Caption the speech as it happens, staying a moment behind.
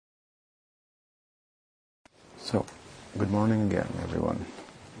So, good morning again, everyone.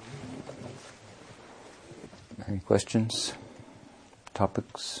 Any questions?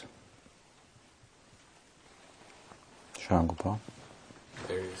 Topics? Shangopal?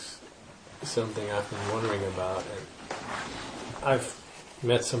 There's something I've been wondering about, and I've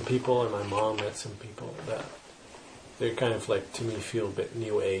met some people, and my mom met some people that they're kind of like, to me, feel a bit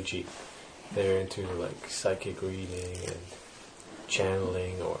new agey. They're into like psychic reading and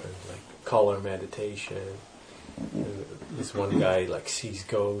channeling or like color meditation. And this one guy like sees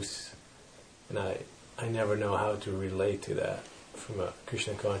ghosts, and I never know how to relate to that from a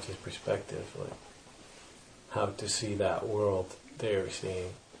Krishna conscious perspective, like how to see that world they're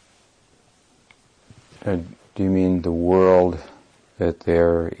seeing. Do you mean the world that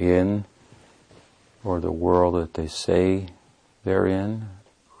they're in, or the world that they say they're in,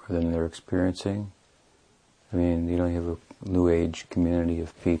 or that they're experiencing? I mean, you have a New Age community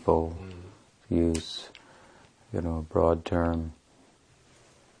of people, to use, a broad term,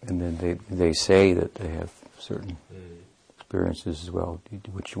 and then they say that they have certain experiences as well.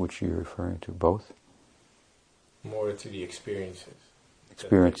 Which you're referring to, both? More to the experiences.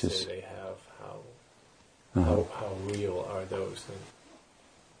 Experiences that they have. How real are those things?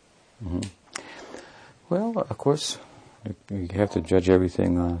 Mm-hmm. Well, of course, you have to judge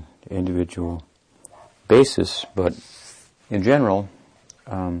everything on an individual basis, but in general,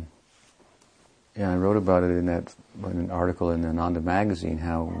 I wrote about it in an article in Ananda magazine,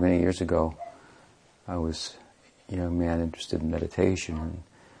 how many years ago I was a young man interested in meditation,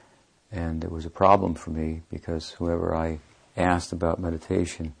 and it was a problem for me because whoever I asked about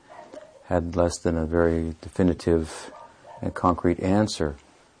meditation had less than a very definitive and concrete answer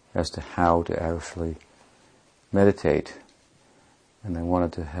as to how to actually meditate. And I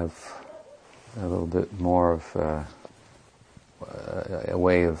wanted to have a little bit more of a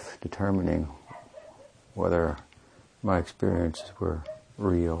way of determining whether my experiences were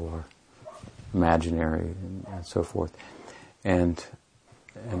real or imaginary and so forth. And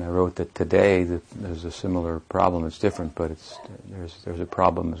I wrote that today that there's a similar problem. It's different, but there's a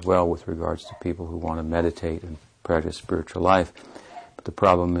problem as well with regards to people who want to meditate and practice spiritual life. But the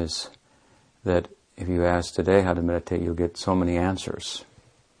problem is that if you ask today how to meditate, you'll get so many answers.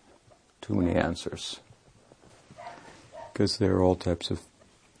 Too many answers. Because there are all types of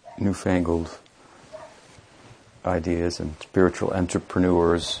newfangled ideas and spiritual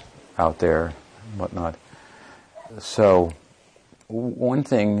entrepreneurs out there and whatnot. So, one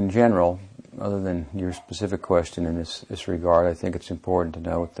thing in general, other than your specific question in this regard, I think it's important to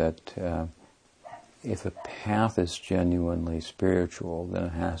note that if a path is genuinely spiritual, then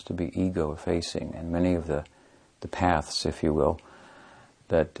it has to be ego-effacing. And many of the paths, if you will,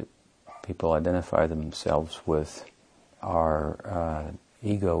 that people identify themselves with are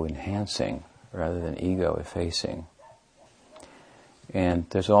ego-enhancing rather than ego-effacing. And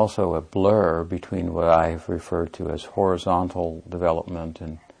there's also a blur between what I've referred to as horizontal development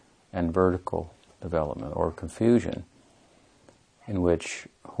and vertical development, or confusion, in which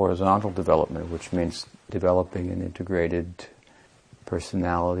horizontal development, which means developing an integrated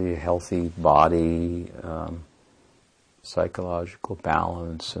personality, a healthy body, psychological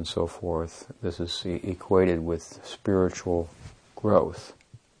balance, and so forth, this is equated with spiritual growth.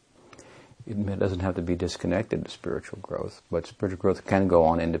 It doesn't have to be disconnected to spiritual growth, but spiritual growth can go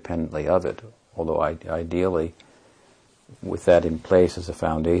on independently of it, although ideally, with that in place as a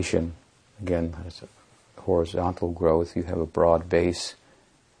foundation, again, as a horizontal growth, you have a broad base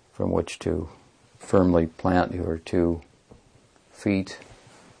from which to firmly plant your 2 feet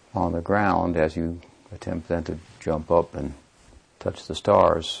on the ground as you attempt then to jump up and touch the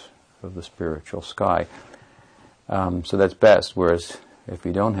stars of the spiritual sky. So that's best, whereas if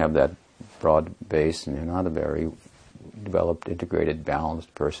you don't have that broad base and you're not a very developed, integrated,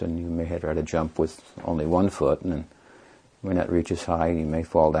 balanced person, you may try to jump with only 1 foot, and when that reaches high, you may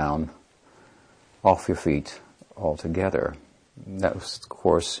fall down off your feet altogether. That was, of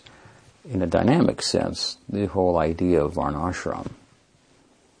course, in a dynamic sense, the whole idea of varnashram,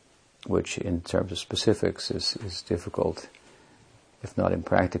 which in terms of specifics is difficult, if not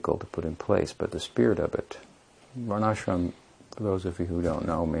impractical, to put in place, but the spirit of it. Varnashram, for those of you who don't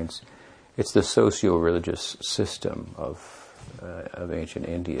know, means it's the socio-religious system of ancient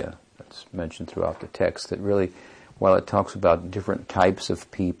India that's mentioned throughout the text, that really, while it talks about different types of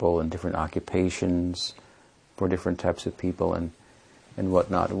people and different occupations for different types of people and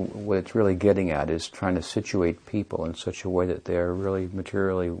whatnot, what it's really getting at is trying to situate people in such a way that they're really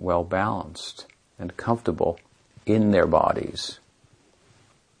materially well-balanced and comfortable in their bodies,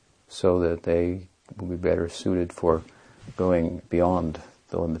 so that they will be better suited for going beyond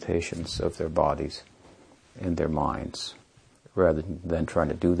the limitations of their bodies in their minds, rather than trying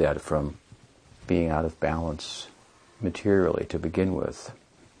to do that from being out of balance materially to begin with.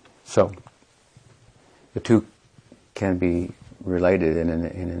 So, the two can be related in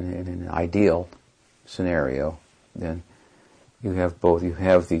an ideal scenario. Then you have both. You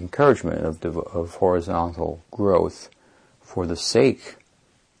have the encouragement of horizontal growth for the sake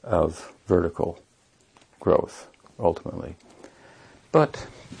of vertical growth, ultimately. But,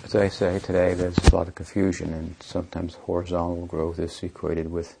 as I say today, there's a lot of confusion, and sometimes horizontal growth is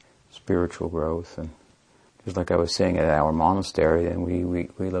equated with spiritual growth. And just like I was saying at our monastery, and we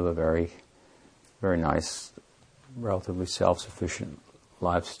live a very, very nice, relatively self-sufficient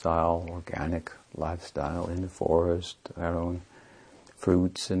lifestyle, organic lifestyle in the forest, our own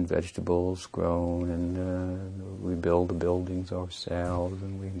fruits and vegetables grown, and we build the buildings ourselves,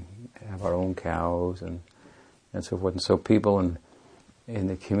 and we have our own cows, and so forth. And so people in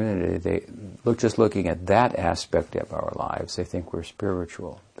the community, they looking at that aspect of our lives, they think we're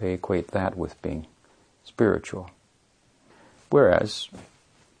spiritual. They equate that with being spiritual. Whereas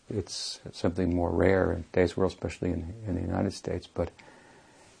it's something more rare in today's world, especially in the United States, but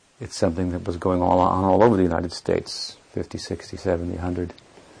it's something that was going on all over the United States 50, 60, 70, 100,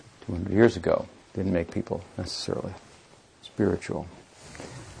 200 years ago. Didn't make people necessarily spiritual.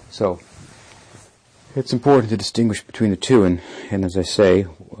 So it's important to distinguish between the two, and as I say,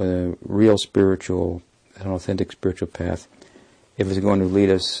 a real spiritual, an authentic spiritual path, if it's going to lead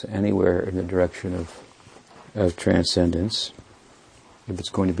us anywhere in the direction of transcendence, if it's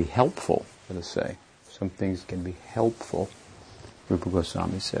going to be helpful, let us say, some things can be helpful. Rupa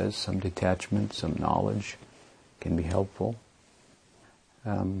Goswami says some detachment, some knowledge can be helpful.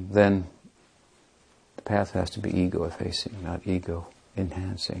 Then the path has to be ego-effacing, not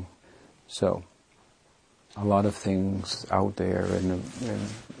ego-enhancing. So, a lot of things out there in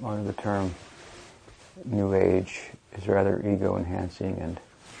the term New Age is rather ego-enhancing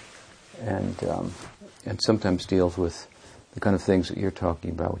and sometimes deals with the kind of things that you're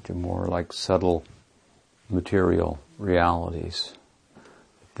talking about, which are more like subtle material realities,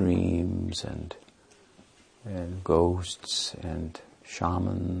 dreams and ghosts and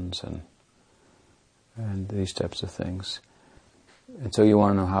shamans and these types of things. And so you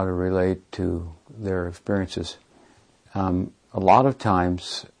want to know how to relate to their experiences. A lot of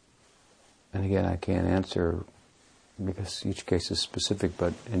times, and again I can't answer because each case is specific,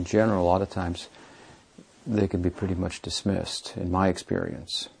 but in general a lot of times they can be pretty much dismissed, in my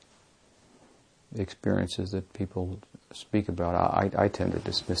experience. The experiences that people speak about, I tend to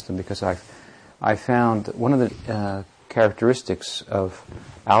dismiss them because I found one of the characteristics of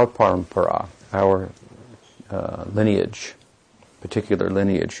our parampara, our lineage, particular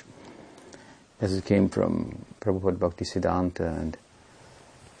lineage, as it came from Prabhupada Bhaktisiddhanta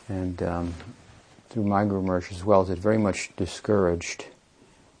and through my Guru Maharaj as well, is it very much discouraged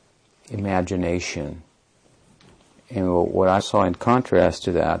imagination. And what I saw in contrast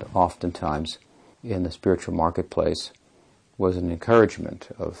to that, oftentimes in the spiritual marketplace, was an encouragement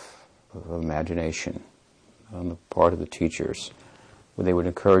of imagination on the part of the teachers, where they would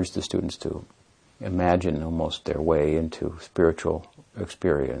encourage the students to imagine almost their way into spiritual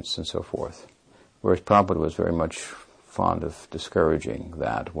experience and so forth. Whereas Prabhupada was very much fond of discouraging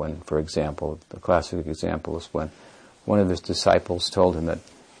that when, for example, the classic example is when one of his disciples told him that,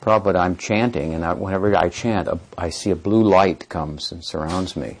 Prabhupada, I'm chanting, and whenever I chant, I see a blue light comes and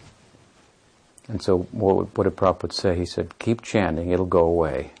surrounds me. And so what did Prabhupada say? He said, keep chanting, it'll go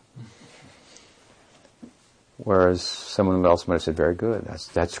away. Whereas someone else might have said, very good,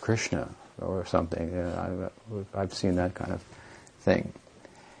 that's Krishna, or something. I've seen that kind of thing.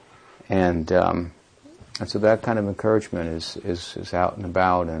 And so that kind of encouragement is out and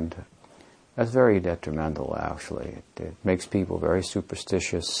about, and that's very detrimental, actually. It makes people very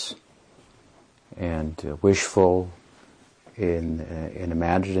superstitious and wishful, in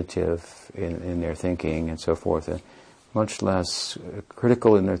imaginative in their thinking and so forth, and much less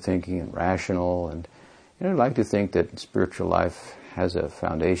critical in their thinking and rational. And I'd like to think that spiritual life has a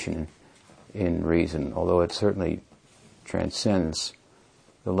foundation in reason, although it certainly transcends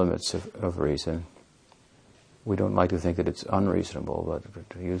the limits of reason. We don't like to think that it's unreasonable, but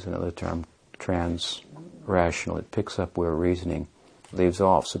to use another term, trans-rational, it picks up where reasoning leaves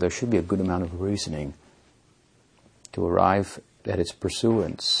off. So there should be a good amount of reasoning to arrive at its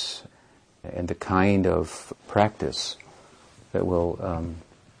pursuance and the kind of practice that will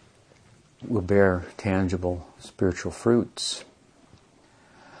bear tangible spiritual fruits.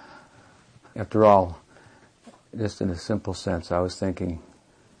 After all, just in a simple sense, I was thinking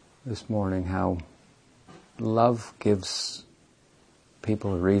this morning how love gives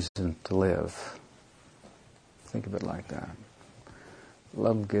people a reason to live. Think of it like that.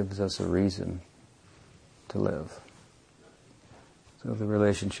 Love gives us a reason to live. So the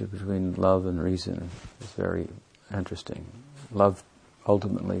relationship between love and reason is very interesting. Love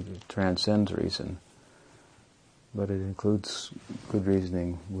ultimately transcends reason, but it includes good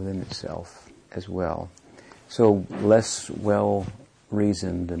reasoning within itself as well. So less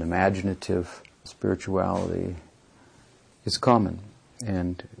well-reasoned and imaginative spirituality is common,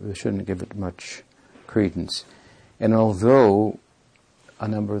 and we shouldn't give it much credence. And although a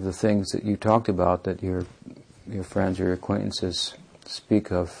number of the things that you talked about that your friends or your acquaintances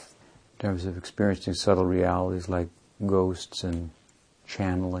speak of in terms of experiencing subtle realities like ghosts and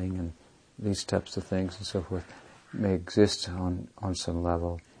channeling and these types of things and so forth may exist on some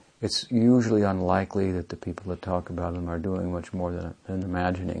level, it's usually unlikely that the people that talk about them are doing much more than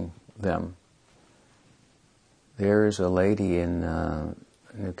imagining them. There is a lady in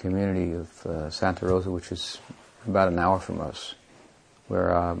the community of Santa Rosa, which is about an hour from us,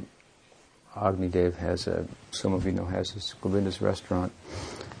 where Agni Dev has some of you know, has his Govinda's restaurant.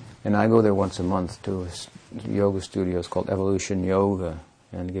 And I go there once a month to a yoga studio. It's called Evolution Yoga,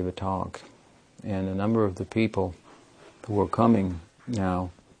 and give a talk. And a number of the people who are coming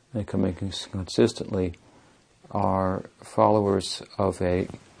now, and coming consistently, are followers of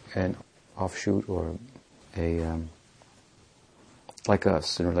an offshoot or like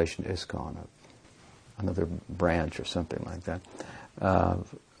us in relation to ISKCON, another branch or something like that,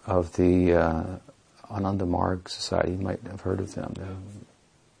 of the Ananda Marg Society. You might have heard of them.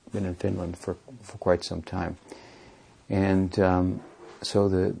 They've been in Finland for quite some time. And so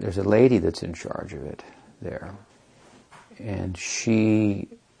there's a lady that's in charge of it there. And she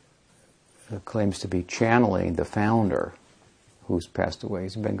claims to be channeling the founder, who's passed away.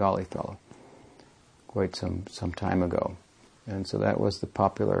 He's a Bengali fellow, quite some time ago. And so that was the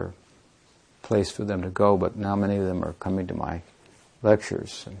popular place for them to go, but now many of them are coming to my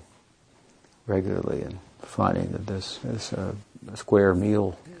lectures and regularly and finding that there's a square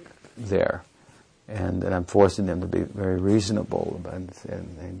meal there, and that I'm forcing them to be very reasonable and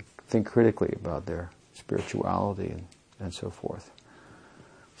think critically about their spirituality and so forth.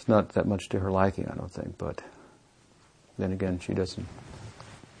 It's not that much to her liking, I don't think, but then again, she doesn't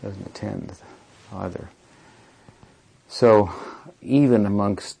attend either. So even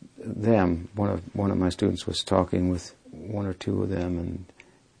amongst them, one of my students was talking with one or two of them,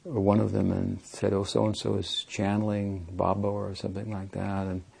 or one of them, and said, "Oh, so and so is channeling Baba," or something like that,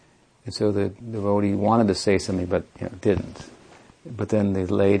 and so the devotee wanted to say something, but didn't. But then the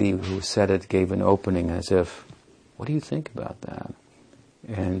lady who said it gave an opening, as if, "What do you think about that?"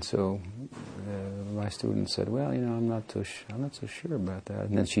 And so my student said, "Well, I'm not so sure about that."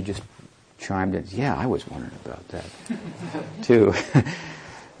 And then she just chimed in, "Yeah, I was wondering about that too."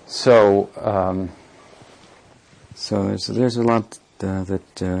 So there's a lot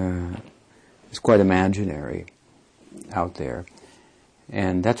that is quite imaginary out there,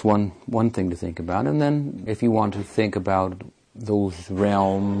 and that's one thing to think about. And then, if you want to think about those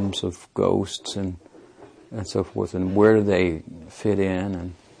realms of ghosts and so forth, and where do they fit in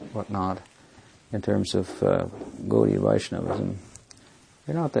and whatnot, in terms of Gaudiya Vaishnavism,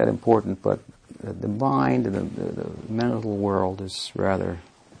 they're not that important, but the mind and the mental world is rather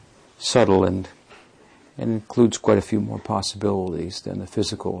subtle and includes quite a few more possibilities than the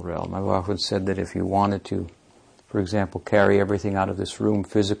physical realm. I've often said that if you wanted to, for example, carry everything out of this room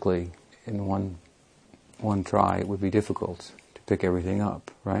physically in one try, it would be difficult to pick everything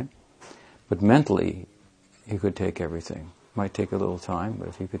up, right? But mentally, you could take everything. It might take a little time, but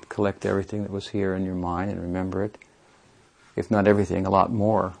if you could collect everything that was here in your mind and remember it, if not everything, a lot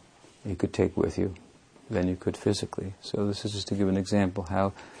more you could take with you than you could physically. So this is just to give an example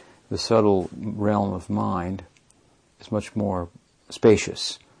how the subtle realm of mind is much more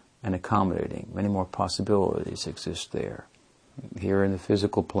spacious and accommodating. Many more possibilities exist there. Here in the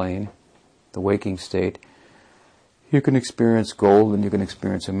physical plane, the waking state, you can experience gold and you can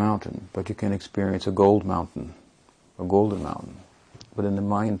experience a mountain, but you can experience a gold mountain, a golden mountain. But in the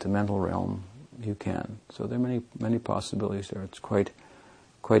mind to mental realm, you can. So there are many possibilities there. It's quite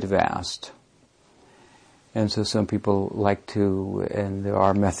vast. And so some people like to, and there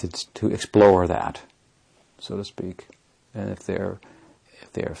are methods to explore that, so to speak. And if they're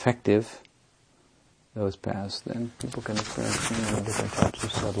effective, those paths, then people can experience different types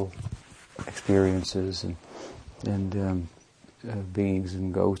of subtle experiences and beings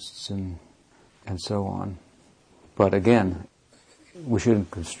and ghosts and so on. But again, we shouldn't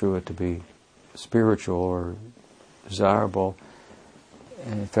construe it to be spiritual or desirable.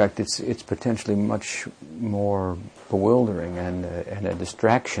 And in fact, it's potentially much more bewildering and a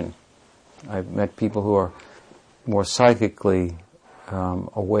distraction. I've met people who are more psychically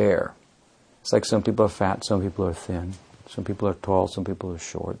aware. It's like some people are fat, some people are thin, some people are tall, some people are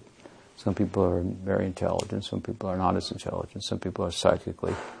short, some people are very intelligent, some people are not as intelligent, some people are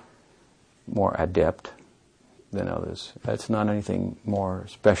psychically more adept than others. That's not anything more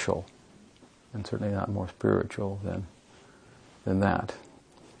special, and certainly not more spiritual than that.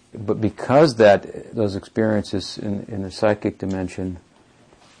 But because those experiences in the psychic dimension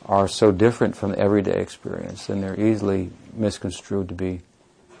are so different from the everyday experience, then they're easily misconstrued to be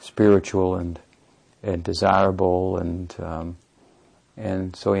spiritual and desirable,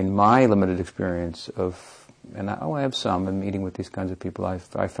 and so in my limited experience I have some in meeting with these kinds of people,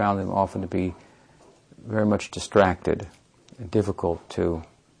 I found them often to be very much distracted and difficult to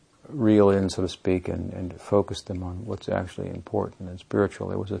reel in, so to speak, and focus them on what's actually important and spiritual.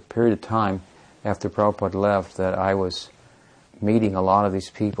 There was a period of time after Prabhupada left that I was meeting a lot of these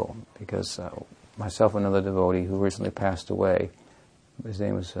people, because myself and another devotee who recently passed away, his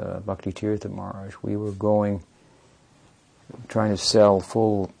name was Bhakti Tirtha Maharaj, we were trying to sell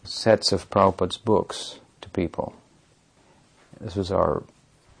full sets of Prabhupada's books to people. This was our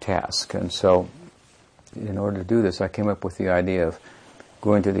task, and so in order to do this, I came up with the idea of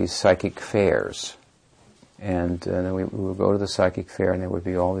going to these psychic fairs. And then we would go to the psychic fair, and there would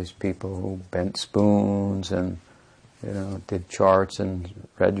be all these people who bent spoons and, did charts and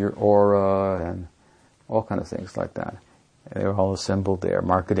read your aura and all kind of things like that. And they were all assembled there,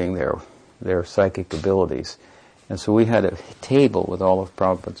 marketing their psychic abilities. And so we had a table with all of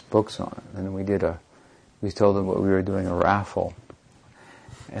Prabhupada's books on it. And we told them what we were doing, a raffle.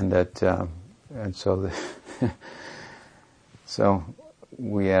 And so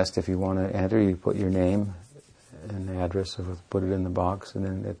we asked if you want to enter, you put your name and the address, put it in the box, and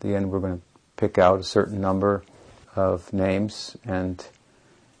then at the end we're going to pick out a certain number of names, and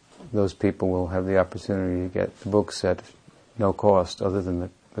those people will have the opportunity to get the books at no cost, other than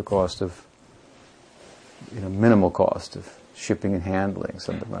the cost of, minimal cost of shipping and handling,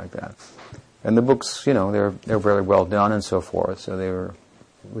 something like that. And the books, they're very well done and so forth. So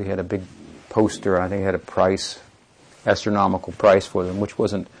we had a big poster. I think it had a astronomical price for them, which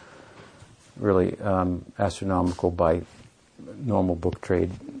wasn't really astronomical by normal book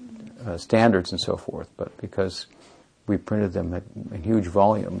trade standards and so forth, but because we printed them in huge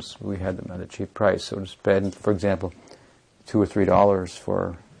volumes, we had them at a cheap price. So to spend, for example, $2 or $3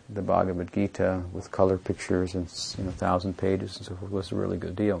 for the Bhagavad Gita with color pictures and 1,000 pages and so forth was a really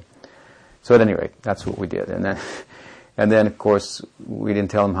good deal. So at any rate, that's what we did. And then of course, we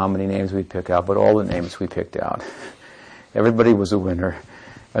didn't tell them how many names we'd pick out, but all the names we picked out. Everybody was a winner.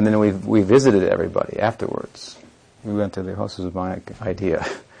 And then we visited everybody afterwards. We went to their house. This was my idea.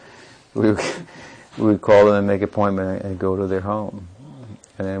 We would call them and make an appointment and go to their home.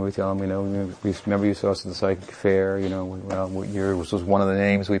 And then we tell them, we remember you saw us at the psychic fair, this was one of the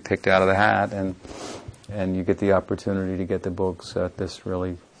names we picked out of the hat, and you get the opportunity to get the books at this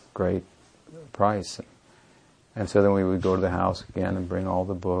really great price. And so then we would go to the house again and bring all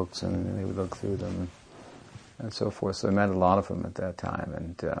the books, and they would look through them and so forth. So I met a lot of them at that time,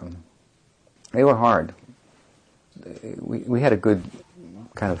 and they were hard. We had a good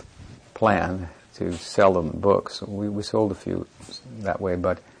kind of plan to sell them books. We sold a few that way,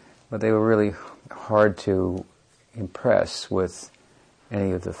 but they were really hard to impress with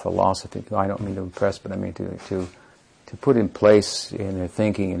any of the philosophy. I don't mean to impress, but I mean to put in place in their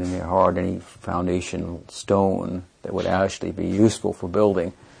thinking and in their heart any foundational stone that would actually be useful for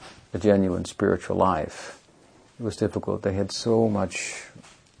building a genuine spiritual life. It was difficult. They had so much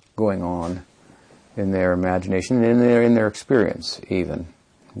going on in their imagination and in their experience even,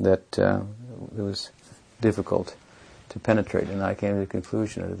 that it was difficult to penetrate. And I came to the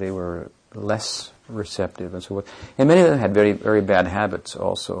conclusion that they were less receptive and so forth. And many of them had very, very bad habits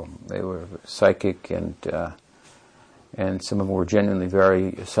also. They were psychic, and some of them were genuinely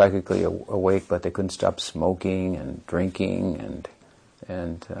very psychically awake, but they couldn't stop smoking and drinking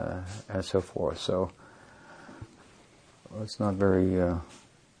and so forth. So it's not very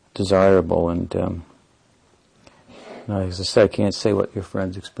desirable, and as I said, I can't say what your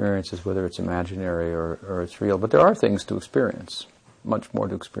friend's experience is, whether it's imaginary or it's real, but there are things to experience, much more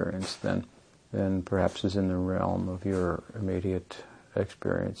to experience than perhaps is in the realm of your immediate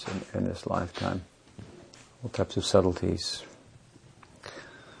experience in this lifetime. All types of subtleties.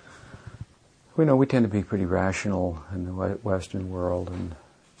 We tend to be pretty rational in the Western world,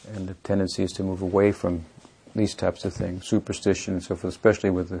 and the tendency is to move away from these types of things, superstition and so forth, especially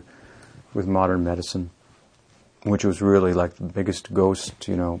with modern medicine, which was really like the biggest ghost,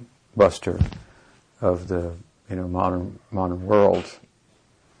 buster of the modern world,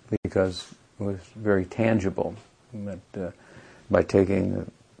 because it was very tangible. That by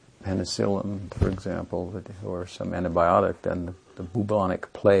taking penicillin, for example, or some antibiotic, then the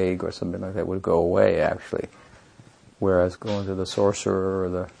bubonic plague or something like that would go away, actually. Whereas going to the sorcerer or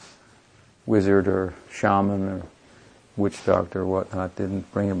the wizard or shaman or witch doctor or whatnot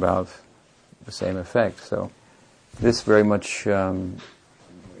didn't bring about the same effect. So this very much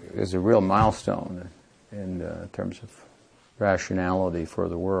is a real milestone in terms of rationality for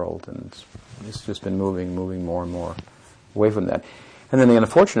the world, and it's just been moving more and more away from that. And then the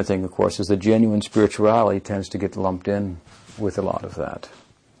unfortunate thing, of course, is that genuine spirituality tends to get lumped in with a lot of that.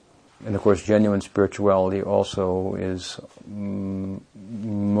 And of course, genuine spirituality also is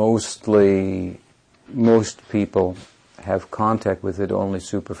most people have contact with it only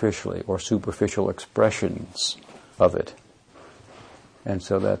superficially, or superficial expressions of it. And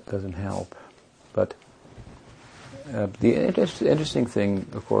so that doesn't help. But the interesting thing,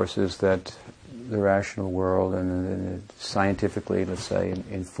 of course, is that the rational world and the scientifically, let's say,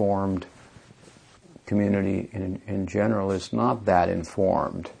 informed community in general is not that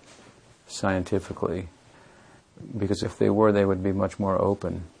informed scientifically, because if they were, they would be much more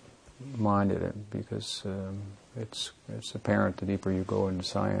open-minded, because it's apparent the deeper you go into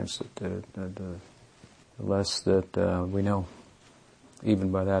science, that the less that we know,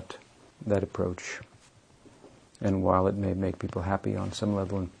 even by that approach. And while it may make people happy on some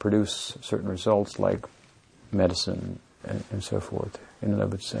level and produce certain results like medicine and so forth, in and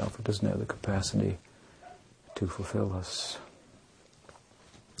of itself, it doesn't have the capacity to fulfill us.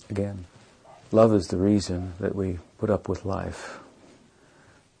 Again, love is the reason that we put up with life.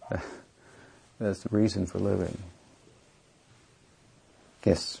 That's the reason for living.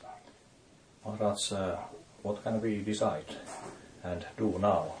 Yes? Maharaj, what can we decide and do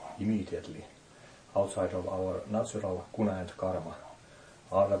now, immediately, outside of our natural guna and karma?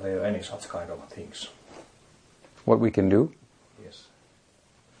 Are there any such kind of things? What we can do? Yes.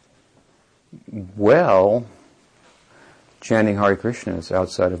 Well, chanting Hare Krishna is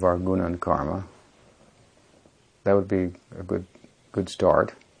outside of our guna and karma. That would be a good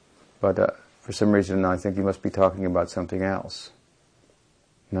start. But for some reason, I think you must be talking about something else.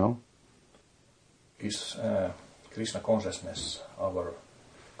 No? Is Krishna consciousness our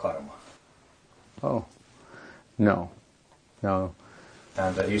karma? Oh, no.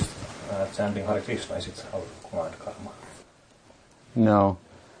 And is chanting Hare Krishna, is it our guna and karma? No.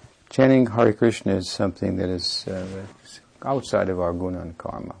 Chanting Hare Krishna is something that is outside of our guna and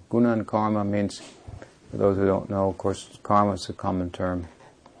karma. Guna and karma means, for those who don't know, of course, karma is a common term.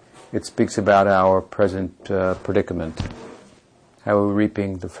 It speaks about our present predicament, how we're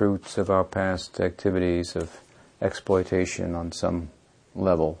reaping the fruits of our past activities of exploitation on some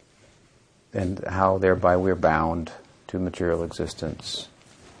level, and how thereby we're bound to material existence.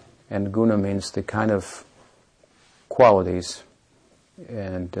 And guna means the kind of qualities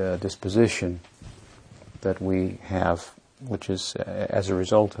and disposition that we have, which is as a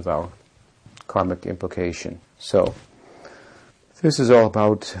result of our karmic implication. So, this is all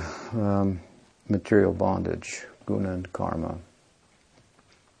about material bondage, guna and karma.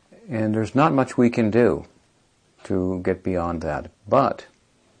 And there's not much we can do to get beyond that. But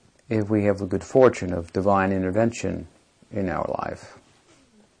if we have the good fortune of divine intervention in our life,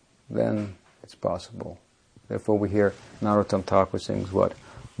 then it's possible. Therefore we hear Narottam Thakur sings what?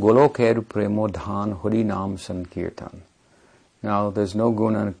 Goloker Prema and Nama-Sankirtana. Now there's no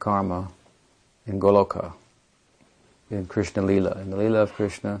guna and karma in Goloka, in Krishna Lila. In the Lila of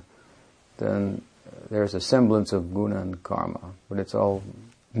Krishna, then there's a semblance of guna and karma, but it's all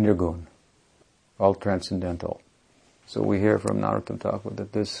nirgun, all transcendental. So we hear from Narottam Thakur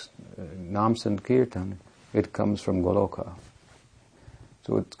that this Nam-Sankirtan, it comes from Goloka.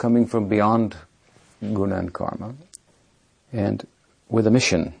 So it's coming from beyond guna and karma, and with a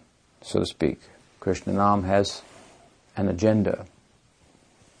mission, so to speak. Krishna Nam has an agenda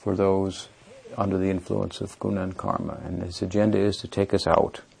for those under the influence of guna and karma, and his agenda is to take us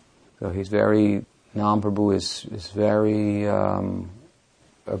out. So he's very, Nam Prabhu is very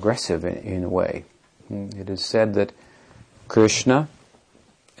aggressive in a way. It is said that Krishna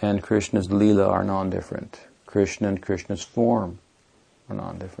and Krishna's Leela are non-different. Krishna and Krishna's form are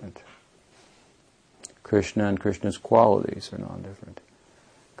non-different. Krishna and Krishna's qualities are non-different.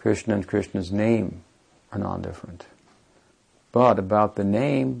 Krishna and Krishna's name are non-different. But about the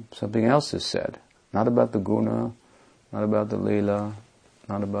name, something else is said. Not about the guna, not about the Leela,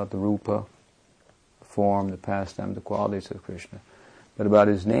 not about the rupa, the form, the pastime, the qualities of Krishna, but about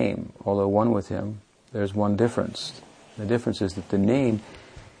his name. Although one with him, there's one difference. The difference is that the name,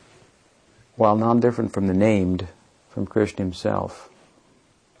 while non-different from the named, from Krishna himself,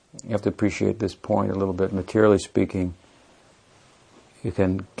 You have to appreciate this point a little bit. Materially speaking, you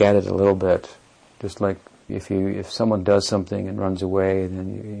can get it a little bit. Just like if someone does something and runs away,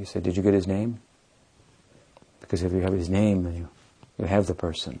 then you say, did you get his name? Because if you have his name, then you have the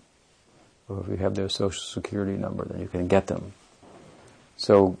person. Or if you have their social security number, then you can get them.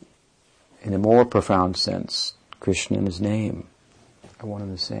 So, in a more profound sense, Krishna and his name are one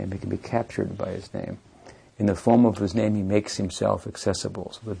and the same. He can be captured by his name. In the form of his name, he makes himself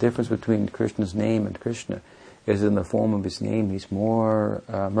accessible. So the difference between Krishna's name and Krishna is in the form of his name, he's more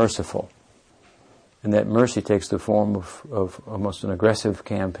merciful. And that mercy takes the form of almost an aggressive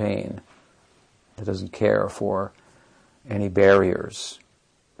campaign that doesn't care for any barriers.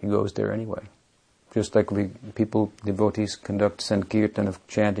 He goes there anyway. Just like devotees conduct Sankirtana of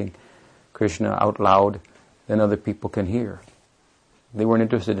chanting Krishna out loud, then other people can hear. They weren't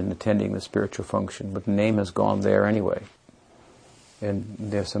interested in attending the spiritual function, but the name has gone there anyway. And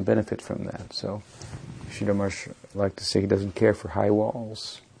there's some benefit from that. So, Sridhar Maharaj liked to say he doesn't care for high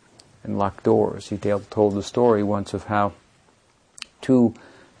walls and locked doors. He told the story once of how two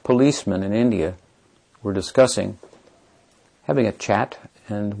policemen in India were discussing, having a chat,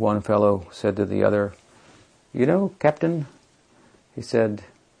 and one fellow said to the other, "You know, Captain," he said,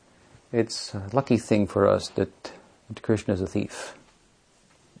 "it's a lucky thing for us that Krishna is a thief."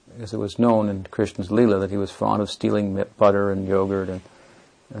 Because it was known in Krishna's Leela that he was fond of stealing butter and yogurt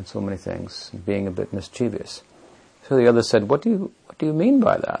and so many things, and being a bit mischievous. So the other said, what do you mean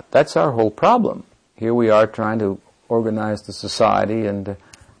by that? That's our whole problem. Here we are trying to organize the society and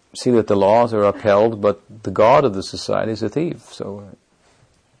see that the laws are upheld, but the god of the society is a thief. So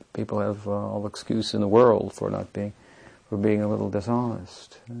people have all excuse in the world for being a little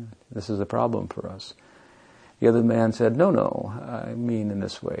dishonest. This is a problem for us. The other man said, no, I mean in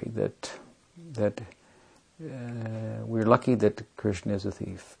this way, that we're lucky that Krishna is a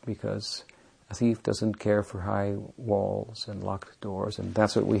thief, because a thief doesn't care for high walls and locked doors, and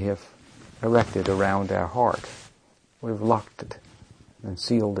that's what we have erected around our heart. We've locked it and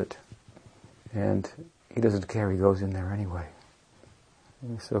sealed it, and he doesn't care, he goes in there anyway.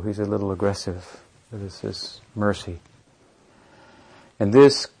 So he's a little aggressive. This is mercy. And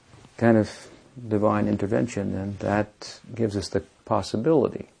this kind of divine intervention, and that gives us the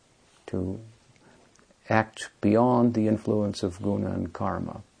possibility to act beyond the influence of guna and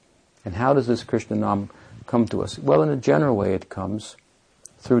karma. And how does this Krishna Nam come to us? Well, in a general way it comes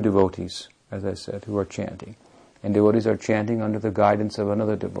through devotees, as I said, who are chanting. And devotees are chanting under the guidance of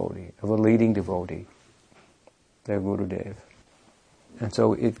another devotee, of a leading devotee, their Gurudev. And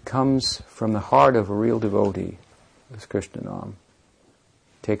so it comes from the heart of a real devotee, this Krishna Nam,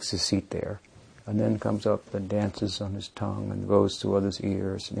 takes his seat there, and then comes up and dances on his tongue and goes to others'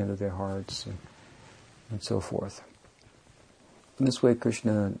 ears and into their hearts and so forth. In this way,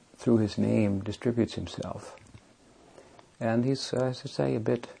 Krishna, through his name, distributes himself. And he's, as I say, a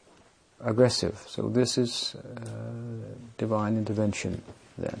bit aggressive. So this is divine intervention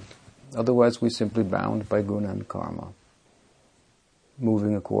then. Otherwise, we're simply bound by guna and karma,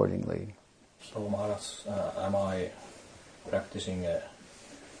 moving accordingly. So, Maharaj, am I practicing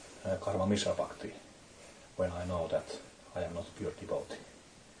karma mishra bhakti when I know that I am not a pure devotee?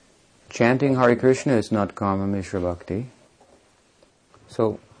 Chanting Hare Krishna is not karma mishra bhakti.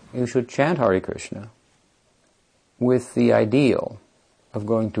 So you should chant Hare Krishna with the ideal of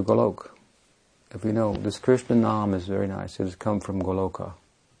going to Goloka. If you know, this Krishna Nam is very nice. It has come from Goloka.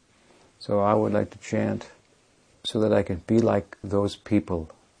 So I would like to chant so that I can be like those people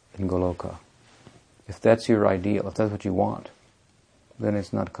in Goloka. If that's your ideal, if that's what you want, then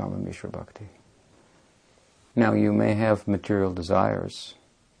it's not karma mishra bhakti. Now you may have material desires,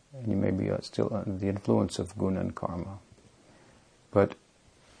 and you may be still under the influence of guna and karma, but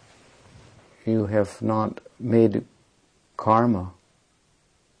you have not made karma,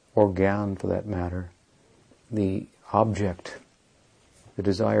 or gyan for that matter, the object, the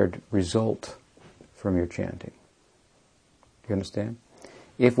desired result from your chanting. Do you understand?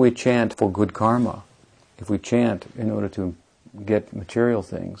 If we chant for good karma, if we chant in order to get material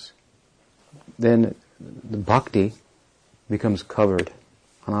things, then the bhakti becomes covered,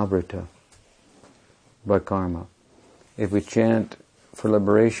 anavrita, by karma. If we chant for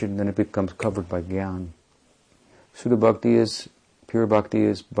liberation, then it becomes covered by gyan. Shuddha bhakti is, pure bhakti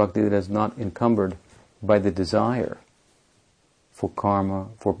is bhakti that is not encumbered by the desire for karma,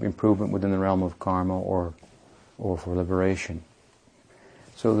 for improvement within the realm of karma, or for liberation.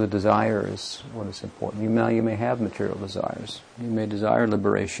 So the desire is what is important. You may have material desires. You may desire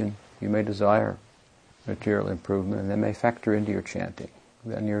liberation. You may desire material improvement, and they may factor into your chanting.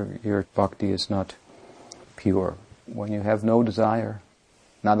 Then your bhakti is not pure. When you have no desire,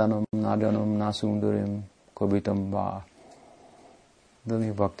 nadanam nadanam nasundarim kobitam va, then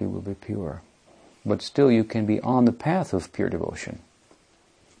your bhakti will be pure. But still you can be on the path of pure devotion.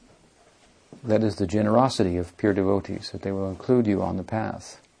 That is the generosity of pure devotees, that they will include you on the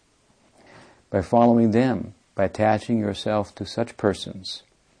path. By following them, by attaching yourself to such persons,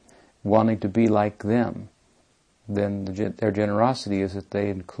 wanting to be like them, then their generosity is that they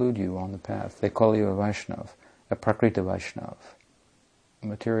include you on the path. They call you a Vaishnav, a Prakrita Vaishnav, a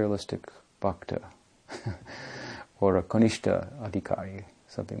materialistic bhakta, or a Kanishta Adhikari,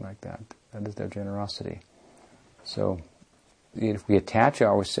 something like that. That is their generosity. So, if we attach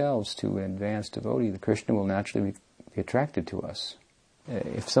ourselves to an advanced devotee, the Krishna will naturally be attracted to us.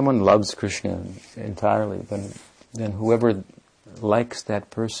 If someone loves Krishna entirely, then whoever likes that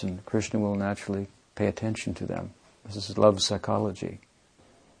person, Krishna will naturally pay attention to them. This is love psychology.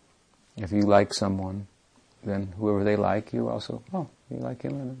 If you like someone, then whoever they like, you also, oh, you like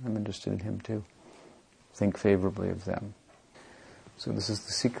him? I'm interested in him too. Think favorably of them. So this is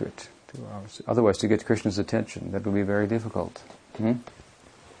the secret to ours. Otherwise, to get Krishna's attention, that would be very difficult. But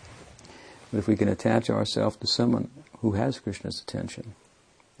if we can attach ourselves to someone who has Krishna's attention,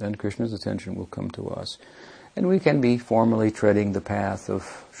 then Krishna's attention will come to us. And we can be formally treading the path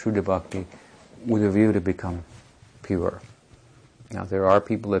of Shuddha Bhakti with a view to become pure. Now, there are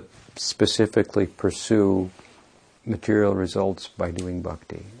people that specifically pursue material results by doing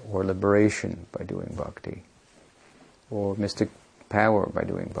bhakti, or liberation by doing bhakti, or mystic power by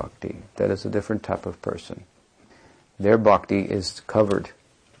doing bhakti. That is a different type of person. Their bhakti is covered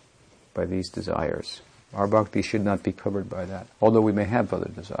by these desires. Our bhakti should not be covered by that, although we may have other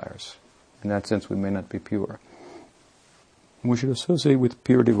desires. In that sense, we may not be pure. We should associate with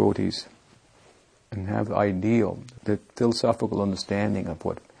pure devotees and have the ideal, the philosophical understanding of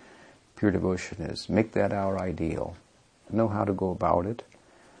what pure devotion is. Make that our ideal. Know how to go about it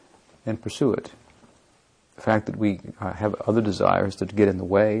and pursue it. The fact that we have other desires that get in the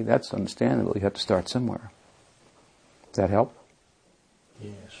way, that's understandable. You have to start somewhere. Does that help?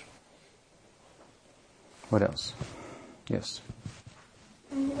 Yes. What else? Yes.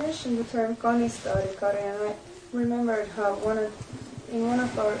 You mentioned the term Kanishta Adhikari, and I remembered how in one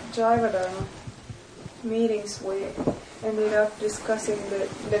of our Jaiva Dharma meetings we ended up discussing the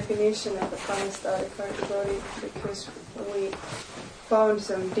definition of a Kanishta Adhikari devotee because we found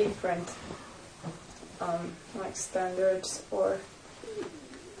some different standards or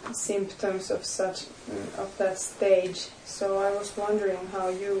symptoms of that stage. So I was wondering how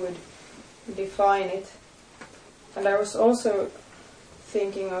you would define it. And I was also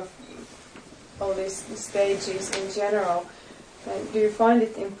thinking of all these stages in general. And do you find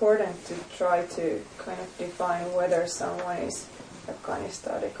it important to try to kind of define whether someone is a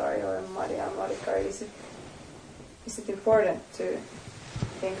Kanishta Adhikari or a Madhyama Adhikari? Is it important to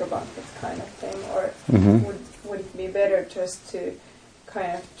think about that kind of thing, or would it be better just to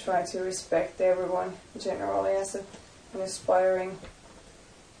kind of try to respect everyone generally as an aspiring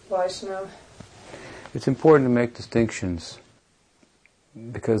Vaishnava? It's important to make distinctions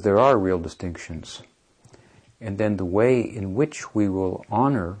because there are real distinctions. And then the way in which we will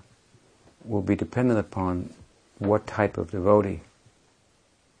honor will be dependent upon what type of devotee.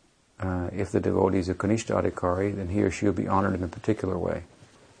 If the devotee is a Kanishta Adhikari, then he or she will be honored in a particular way.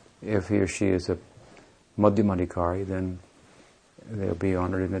 If he or she is a Madhyama Adhikari, then they'll be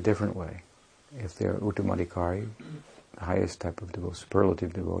honored in a different way. If they're Uttama Adhikari, the highest type of devotee,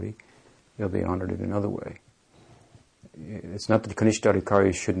 superlative devotee, they'll be honored in another way. It's not that Kanishta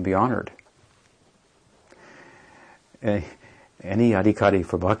Adhikaris shouldn't be honored. Any Adhikari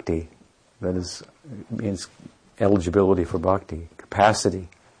for bhakti, that means eligibility for bhakti, capacity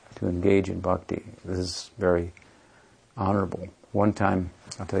to engage in bhakti. This is very honorable. One time,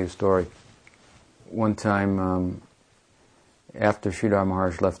 I'll tell you a story. One time, after Sridhar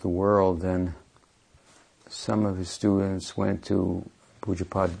Maharaj left the world, then some of his students went to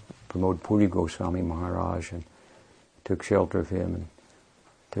Pujapad Pramod Puri Goswami Maharaj and took shelter of him, and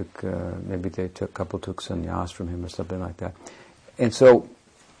a couple took sannyas from him or something like that. And so,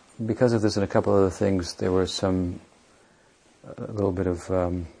 because of this and a couple other things, there was a little bit of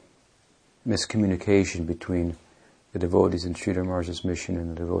miscommunication between the devotees in Sridhar Maharaj's mission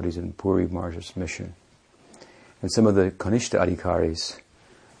and the devotees in Puri Maharaj's mission. And some of the Kanishta Adhikaris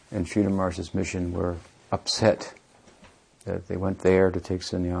in Sridhar Maharaj's mission were upset that they went there to take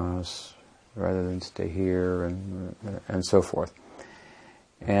sannyas rather than stay here and so forth.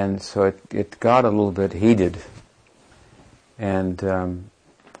 And so it got a little bit heated. And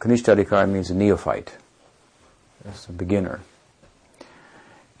Kanishta Adhikari means a neophyte. That's a beginner.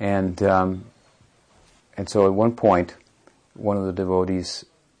 And so at one point, one of the devotees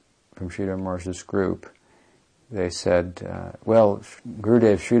from Sridhar Maharaj's group, they said, well,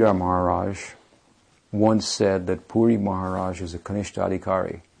 Gurudev Sridhar Maharaj once said that Puri Maharaj is a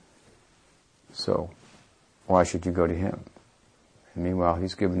Kanishtadhikari. So, why should you go to him? And meanwhile,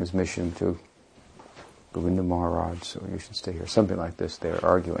 he's given his mission to Govinda Maharaj, so you should stay here. Something like this, they're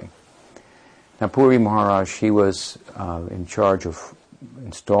arguing. Now, Puri Maharaj, he was in charge of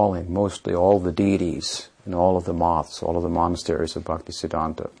installing mostly all the deities in all of the maths, all of the monasteries of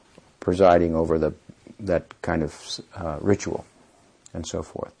Bhaktisiddhanta, presiding over that kind of ritual and so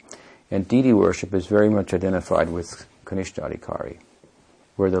forth. And deity worship is very much identified with Kanishtadhikari,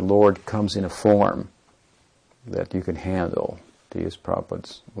 where the Lord comes in a form that you can handle, to use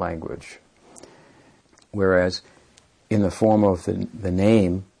Prabhupada's language. Whereas in the form of the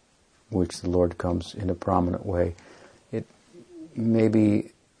name, which the Lord comes in a prominent way, it may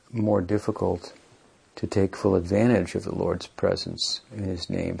be more difficult to take full advantage of the Lord's presence in His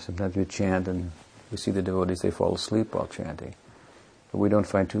name. Sometimes we chant and we see the devotees, they fall asleep while chanting. But we don't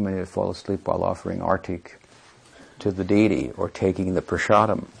find too many that fall asleep while offering artik to the deity or taking the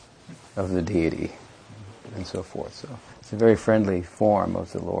prasadam of the deity and so forth. So it's a very friendly form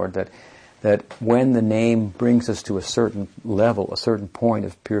of the Lord that when the name brings us to a certain level, a certain point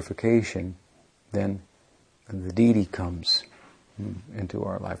of purification, then the deity comes into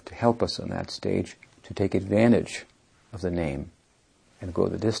our life to help us on that stage, to take advantage of the name and go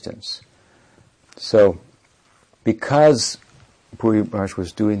the distance. So, because Puri Maharaj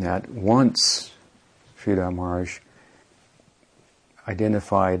was doing that, once Sridhar Maharaj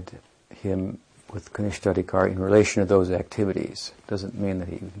identified him with Kanishtadhikari in relation to those activities. Doesn't mean that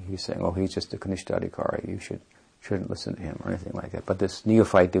he's saying, oh, he's just a Kanishtadhikari, you shouldn't listen to him or anything like that. But this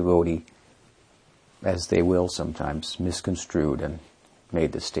neophyte devotee, as they will sometimes, misconstrued and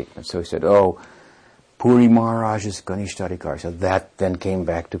made this statement. So he said, oh, Puri Maharaj is Kanishtadhikari. So that then came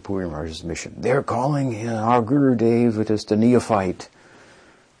back to Puri Maharaj's mission. They're calling our Gurudev just a neophyte.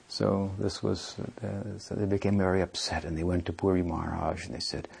 So this was, so they became very upset and they went to Puri Maharaj and they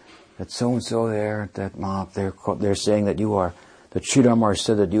said, that so-and-so there, that mob, they're saying that you are, that Sridhar Maharaj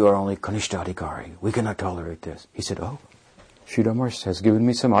said that you are only Kanishtadhikari. We cannot tolerate this. He said, oh, Sridhar Maharaj has given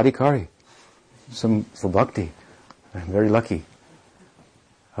me some adhikari, some for bhakti. I'm very lucky.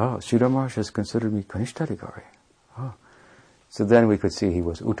 Oh, Sridhar Maharaj has considered me Kanishtadhikari. Oh. So then we could see he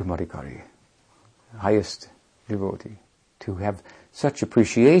was Uttamadhikari, highest devotee. To have such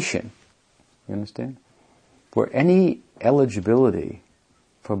appreciation, you understand? For any eligibility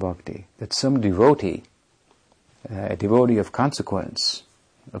for bhakti, that some devotee, a devotee of consequence,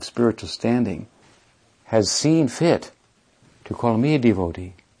 of spiritual standing, has seen fit to call me a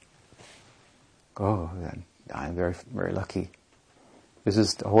devotee. Oh, then I'm very, very lucky. This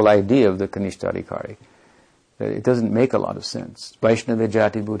is the whole idea of the Kanishtadhikari. It doesn't make a lot of sense. Vaishnava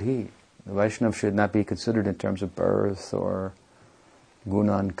jati buddhi. The Vaishnava should not be considered in terms of birth or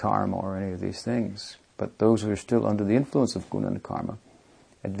guna and karma or any of these things. But those who are still under the influence of guna and karma,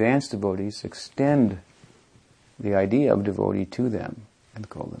 advanced devotees extend the idea of devotee to them and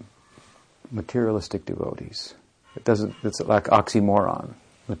call them materialistic devotees. It's like oxymoron.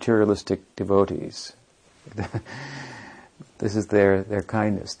 Materialistic devotees. This is their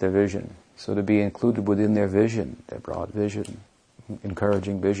kindness, their vision. So to be included within their vision, their broad vision,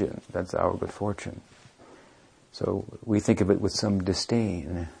 encouraging vision, that's our good fortune. So we think of it with some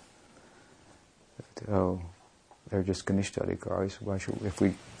disdain. Oh, they're just Kanishtadhikaris. If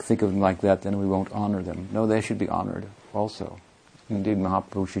we think of them like that, then we won't honor them. No, they should be honored also. Indeed,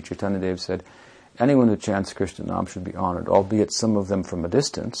 Mahaprabhu Sri Chaitanya Dev said, anyone who chants Krishna Nam should be honored, albeit some of them from a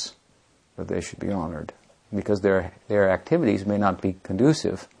distance, but they should be honored. Because their activities may not be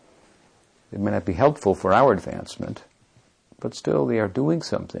conducive, they may not be helpful for our advancement, but still they are doing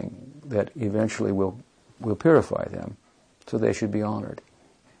something that eventually will purify them, so they should be honored.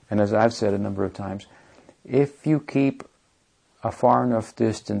 And as I've said a number of times, if you keep a far enough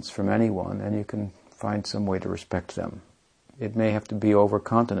distance from anyone, then you can find some way to respect them. It may have to be over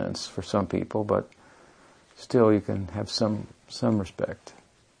continence for some people, but still you can have some respect.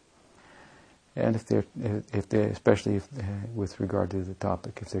 And if they, especially with regard to the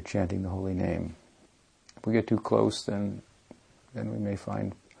topic, if they're chanting the holy name, if we get too close, then we may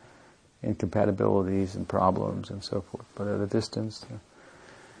find incompatibilities and problems and so forth. But at a distance,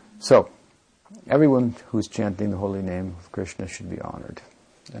 so everyone who's chanting the holy name of Krishna should be honored.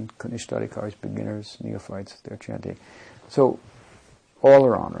 And Kanishtadhikaris, beginners, neophytes, they're chanting. So all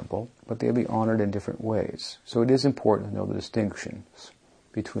are honorable, but they'll be honored in different ways. So it is important to know the distinctions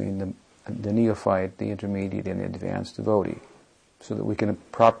between the neophyte, the intermediate, and the advanced devotee, so that we can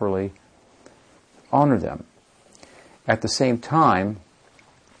properly honor them. At the same time,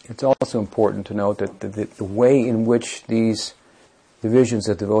 it's also important to note that the way in which these divisions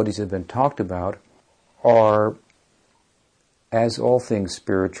that devotees have been talked about are, as all things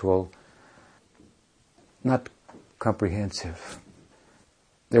spiritual, not comprehensive.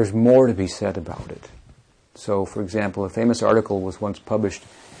 There's more to be said about it. So, for example, a famous article was once published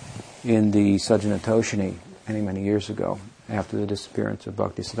in the Sajjanatoshini many years ago, after the disappearance of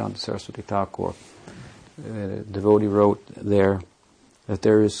Bhaktisiddhanta Saraswati Thakur. A devotee wrote there that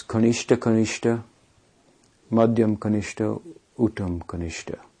there is Kanishta Kanishta, Madhyam Kanishta, Uttam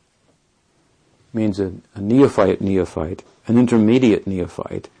Kanishta. Means a neophyte, an intermediate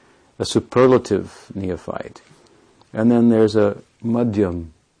neophyte, a superlative neophyte. And then there's a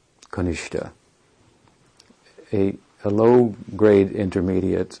Madhyam Kanishta, a low-grade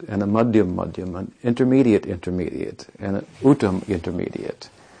intermediate, and a Madhyam, an intermediate, and an Uttam intermediate,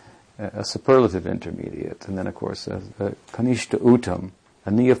 a superlative intermediate. And then, of course, a Kanishta Uttam,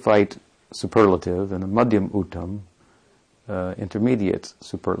 a neophyte superlative, and a Madhyam Uttam, intermediate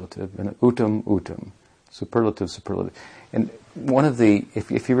superlative, and an Uttam, superlative. And one of the,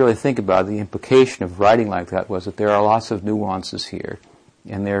 if you really think about it, the implication of writing like that was that there are lots of nuances here,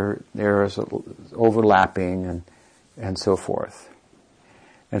 and there is overlapping and so forth.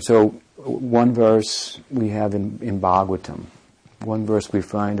 And so one verse we have in Bhagavatam, one verse we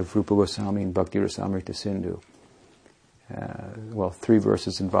find of Rupa Goswami in Bhakti Rasamrita Sindhu. 3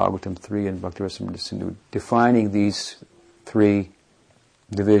 verses in Bhagavatam, 3 in Bhakti Rasamrita Sindhu, defining these 3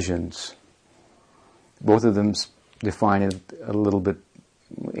 divisions. Both of them define it a little bit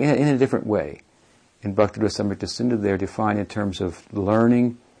in a different way. In Bhakti Rasamrita Sindhu, they're defined in terms of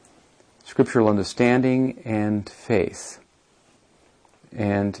learning, scriptural understanding, and faith.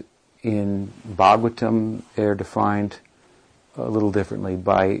 And in Bhagavatam, they're defined a little differently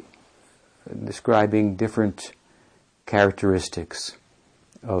by describing different characteristics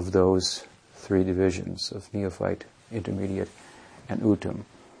of those 3 divisions of neophyte, intermediate, and uttam.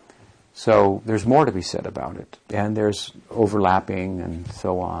 So there's more to be said about it, and there's overlapping and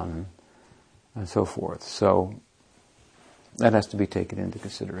so on and so forth. So that has to be taken into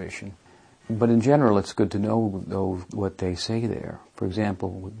consideration. But in general, it's good to know, though, what they say there. For example,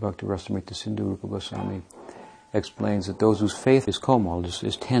 with Bhakti Rasamrita Sindhu, Rupa Goswami explains that those whose faith is komal,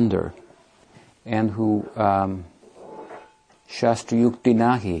 is tender, and who shastra yukti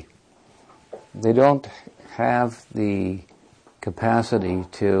nahi, they don't have the capacity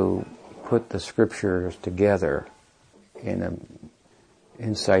to put the scriptures together in an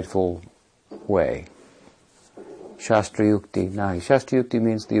insightful way. Shastra yukti nahi. Shastra yukti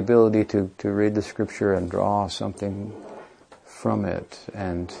means the ability to read the scripture and draw something from it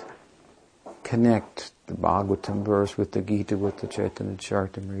and connect the Bhagavatam verse with the Gita, with the Chaitanya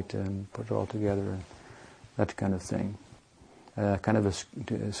Charitamrita, and put it all together, and that kind of thing. Kind of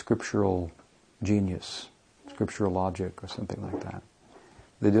a scriptural genius, scriptural logic, or something like that.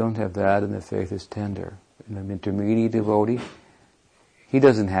 They don't have that, and their faith is tender. And an intermediate devotee, he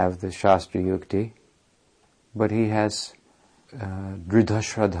doesn't have the Shastra Yukti, but he has Dridha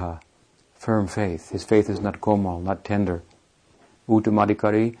Shraddha, firm faith. His faith is not komal, not tender.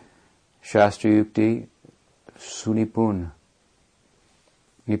 Uttamadikari, Shastra Yukti, Sunipun.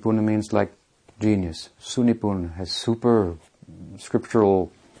 Nipuna means like genius. Sunipun has super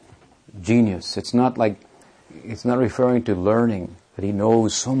scriptural genius. It's not referring to learning, that he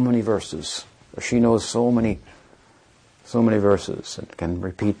knows so many verses, or she knows so many verses and can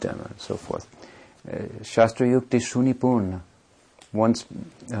repeat them and so forth. Shastra Yukti Sunipun. Once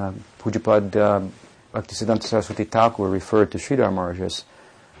Pujapad Bhaktisiddhanta Saraswati Thakur referred to Sridhar Maharaj as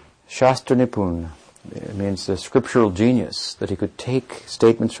Shastra Nipun. It means the scriptural genius, that he could take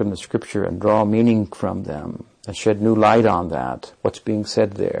statements from the scripture and draw meaning from them and shed new light on that, what's being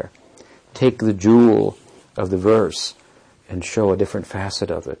said there. Take the jewel of the verse and show a different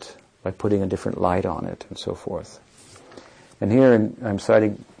facet of it by putting a different light on it and so forth. And here I'm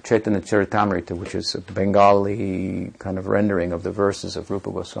citing Chaitanya Charitamrita, which is a Bengali kind of rendering of the verses of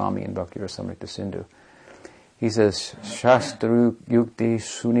Rupa Goswami in Bhakti Rasamrita Sindhu. He says, Shastra Yukti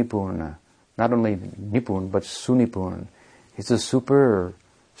Sunipurna. Not only Nipun, but Sunipun. He's a super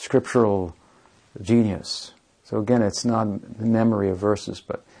scriptural genius. So again, it's not the memory of verses,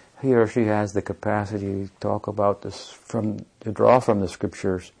 but he or she has the capacity to talk about this, to draw from the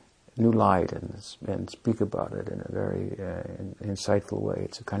scriptures new light and speak about it in a very insightful way.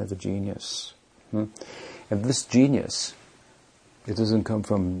 It's a kind of a genius. And this genius, it doesn't come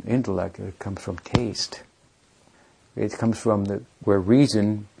from intellect, it comes from taste. It comes from where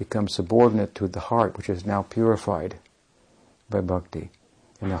reason becomes subordinate to the heart, which is now purified by bhakti.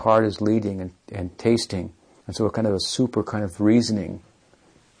 And the heart is leading and tasting. And so a kind of a super kind of reasoning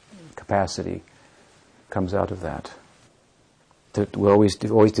capacity comes out of that. We're always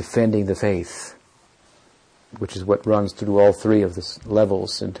defending the faith, which is what runs through all three of the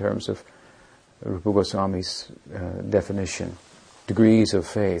levels in terms of Rupa Goswami's definition, degrees of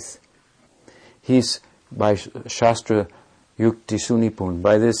faith. He's, by Shastra Yukti Sunipun,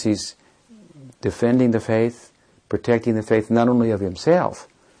 by this he's defending the faith, protecting the faith not only of himself,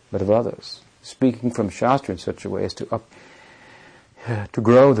 but of others, speaking from Shastra in such a way as to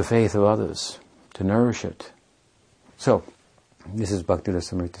grow the faith of others, to nourish it. So, this is Bhakti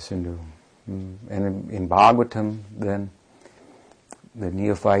Rasamrita Sindhu. And in Bhagavatam, then, the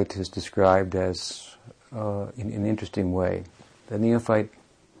neophyte is described as, in an interesting way. The neophyte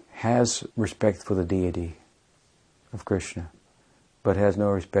has respect for the deity of Krishna, but has no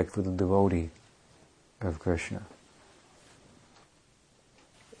respect for the devotee of Krishna.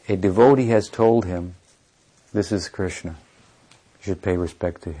 A devotee has told him, this is Krishna, you should pay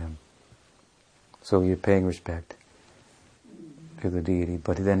respect to him. So you're paying respect to the deity,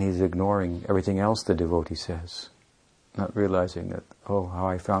 but then he's ignoring everything else the devotee says, not realizing that, oh, how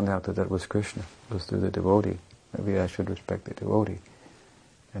I found out that was Krishna was through the devotee. Maybe I should respect the devotee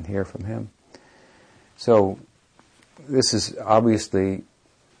and hear from him. So this is obviously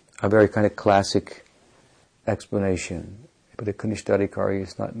a very kind of classic explanation, but a Kanishthadikari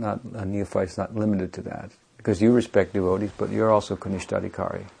is not a neophyte is not limited to that, because you respect devotees, but you're also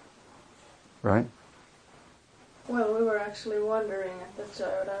Kanishthadikari, right? Well, we were actually wondering at the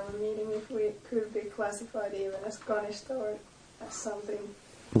Jayodharma meeting if we could be classified even as Kanishta or as something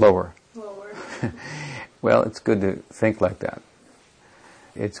lower. Lower. Well, it's good to think like that.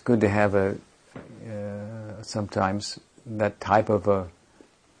 It's good to have sometimes that type of a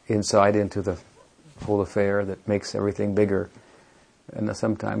insight into the whole affair that makes everything bigger. And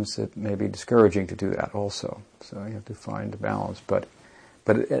sometimes it may be discouraging to do that also. So you have to find a balance. But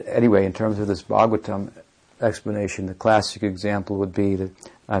anyway, in terms of this Bhagavatam explanation, the classic example would be that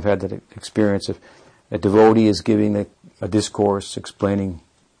I've had that experience of a devotee is giving a discourse explaining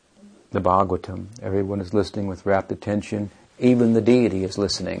the Bhagavatam. Everyone is listening with rapt attention. Even the deity is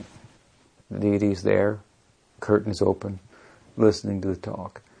listening. The deity is there, curtains open, listening to the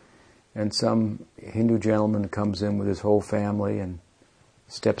talk. And some Hindu gentleman comes in with his whole family and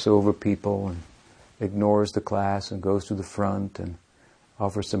steps over people and ignores the class and goes to the front and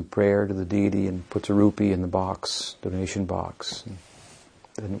offers some prayer to the deity and puts a rupee in the box, donation box,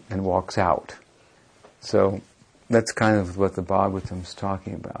 and walks out. So that's kind of what the Bhagavatam's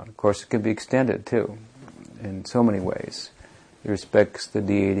talking about. Of course, it can be extended too, in so many ways. He respects the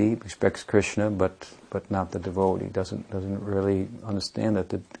deity, respects Krishna, but not the devotee. Doesn't really understand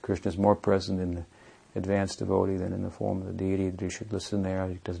that Krishna is more present in the advanced devotee than in the form of the deity. That he should listen there.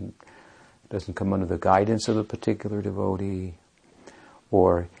 He doesn't come under the guidance of a particular devotee.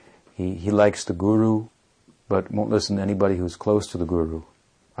 Or he likes the guru, but won't listen to anybody who's close to the guru.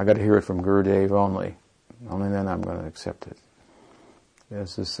 I got to hear it from Gurudev only. Only then I'm going to accept it.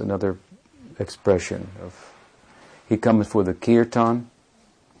 This is another expression of, he comes for the kirtan,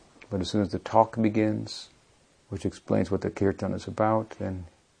 but as soon as the talk begins, which explains what the kirtan is about, and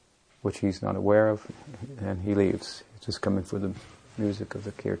which he's not aware of, and he leaves. He's just coming for the music of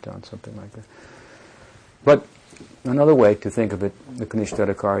the kirtan, something like that. But another way to think of it, the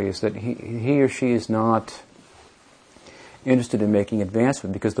Kanishthadikari, is that he or she is not interested in making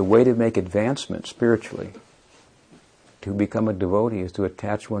advancement, because the way to make advancement spiritually, to become a devotee, is to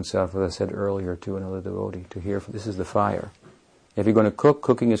attach oneself, as I said earlier, to another devotee, to hear from, this is the fire. If you're going to cook,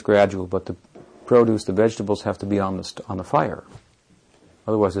 cooking is gradual, but the produce, the vegetables have to be on the fire.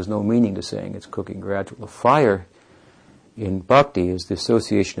 Otherwise there's no meaning to saying it's cooking gradual. The fire in bhakti is the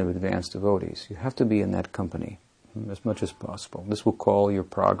association of advanced devotees. You have to be in that company as much as possible. This will call your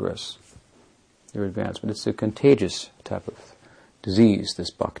progress, your advancement. It's a contagious type of disease, this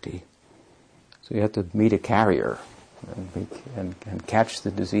bhakti. So you have to meet a carrier and catch the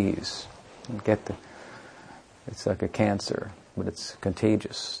disease and get it's like a cancer, but it's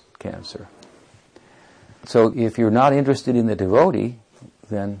contagious cancer. So if you're not interested in the devotee,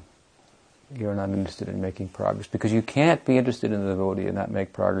 then you're not interested in making progress, because you can't be interested in the devotee and not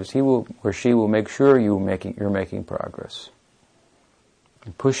make progress. He will or she will make sure you're making progress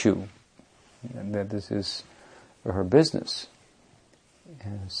and push you, and that this is her business.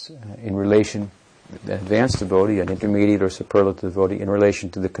 As, in relation, the advanced devotee, an intermediate or superlative devotee, in relation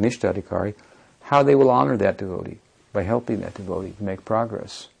to the Kanishthadikari, how they will honor that devotee by helping that devotee to make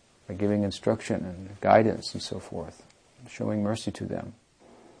progress, by giving instruction and guidance and so forth, showing mercy to them.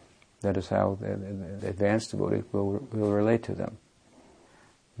 That is how the advanced devotee will relate to them.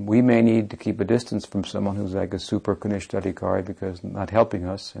 We may need to keep a distance from someone who's like a super Kanishta Adhikari because not helping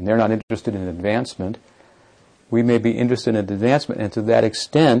us, and they're not interested in advancement. We may be interested in advancement, and to that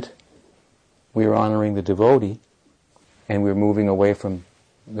extent, we are honoring the devotee, and we're moving away from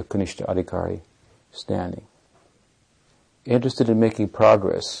the Kanishta Adhikari standing. Interested in making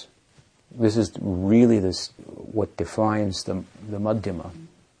progress. This is really what defines the Madhyama.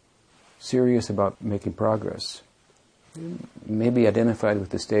 Serious about making progress. Maybe identified with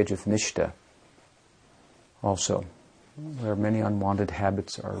the stage of Nishta also, where many unwanted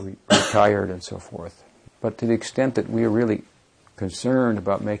habits are retired and so forth. But to the extent that we are really concerned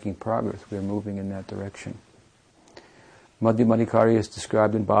about making progress, we are moving in that direction. Madhyamadhikari is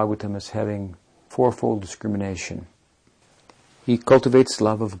described in Bhagavatam as having fourfold discrimination. He cultivates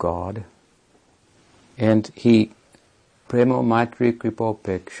love of God, and he Prema, Maitri,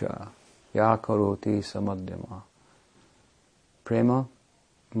 Kripopeksha, Ya Karoti Samadhyama. Prema,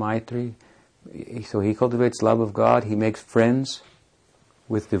 Maitri, so he cultivates love of God, he makes friends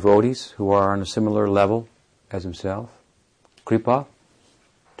with devotees who are on a similar level as himself. Kripa,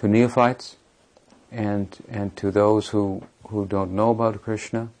 to neophytes, and to those who don't know about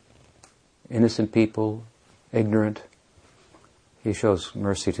Krishna, innocent people, ignorant, he shows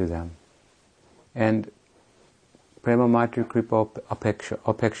mercy to them. And Prema, Maitri, Kripa,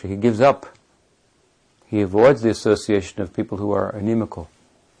 Apeksha, he gives up. He avoids the association of people who are inimical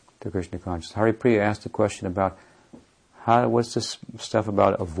to Krishna consciousness. Haripriya asked a question about what's this stuff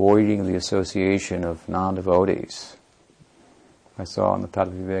about avoiding the association of non-devotees? I saw on the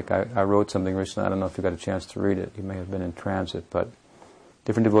Tattva Vivek, I wrote something recently, I don't know if you got a chance to read it, you may have been in transit, but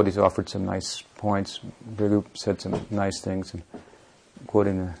different devotees offered some nice points, Bhrigu said some nice things, and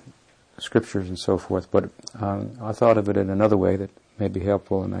quoting the scriptures and so forth, but I thought of it in another way that may be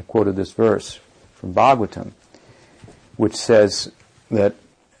helpful, and I quoted this verse from Bhagavatam, which says that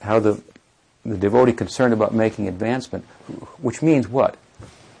how the devotee concerned about making advancement, which means what?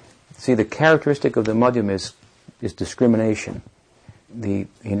 See, the characteristic of the madhyam is discrimination, the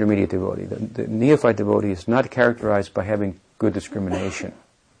intermediate devotee. The neophyte devotee is not characterized by having good discrimination.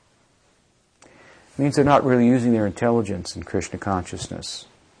 It means they're not really using their intelligence in Krishna consciousness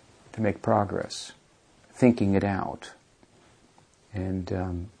to make progress, thinking it out,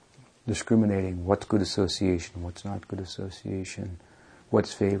 and discriminating what's good association, what's not good association,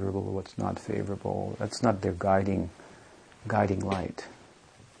 what's favorable, what's not favorable. That's not their guiding light.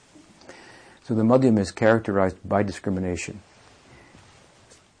 So the madhyam is characterized by discrimination.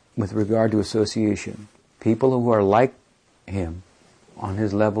 With regard to association, people who are like him, on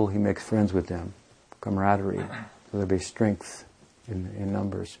his level, he makes friends with them, camaraderie, so there'll be strength in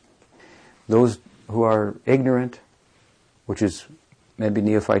numbers. Those who are ignorant, which is maybe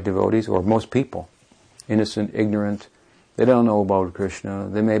neophyte devotees, or most people, innocent, ignorant, they don't know about Krishna,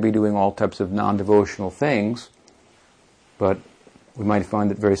 they may be doing all types of non-devotional things, but we might find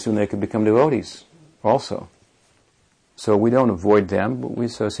that very soon they could become devotees also. So we don't avoid them, but we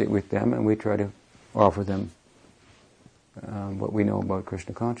associate with them and we try to offer them what we know about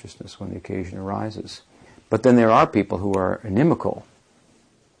Krishna consciousness when the occasion arises. But then there are people who are inimical,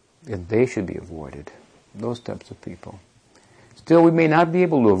 and they should be avoided. Those types of people. Still, we may not be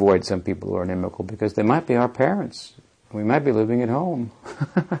able to avoid some people who are inimical because they might be our parents. We might be living at home.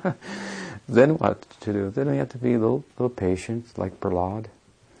 Then what to do? Then we have to be a little patient, like Prahlad.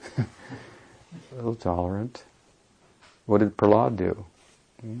 A little tolerant. What did Prahlad do?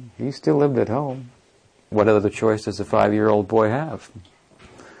 He still lived at home. What other choice does a 5-year-old boy have?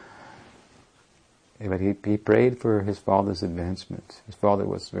 But he prayed for his father's advancement. His father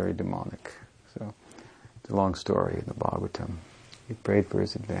was very demonic. So it's a long story in the Bhagavatam. He prayed for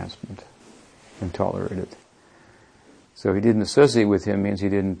his advancement and tolerated. So he didn't associate with him means he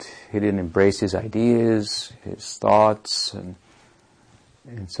didn't embrace his ideas, his thoughts, and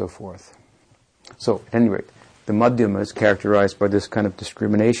so forth. So at any rate, the madhyama is characterized by this kind of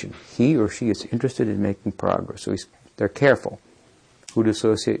discrimination. He or she is interested in making progress, so they're careful who to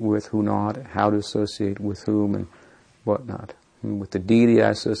associate with, who not, how to associate with whom, and what not. And with the deity,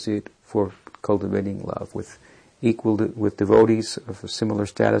 I associate for cultivating love. With devotees of a similar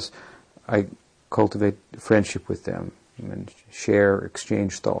status, I cultivate friendship with them and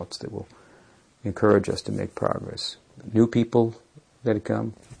exchange thoughts that will encourage us to make progress. New people that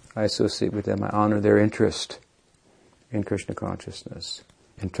come, I associate with them. I honor their interest in Krishna consciousness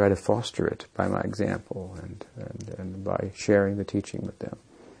and try to foster it by my example and by sharing the teaching with them.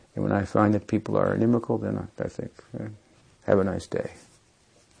 And when I find that people are inimical, then I think, have a nice day.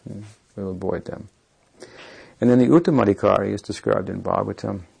 We'll avoid them. And then the Uttamadhikari is described in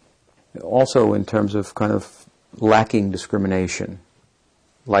Bhagavatam, also in terms of kind of lacking discrimination.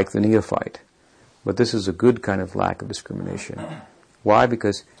 like the neophyte. But this is a good kind of lack of discrimination. Why?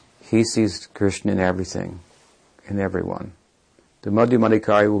 Because he sees Krishna in everything, in everyone. The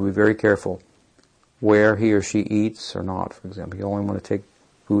Madhyamadikari will be very careful where he or she eats or not, for example. You only want to take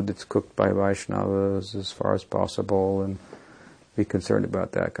food that's cooked by Vaishnavas as far as possible and be concerned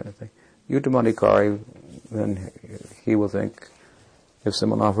about that kind of thing. Uttamadikari, then he will think, if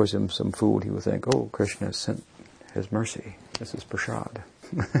someone offers him some food, he will think, oh, Krishna has sent his mercy. This is prasad.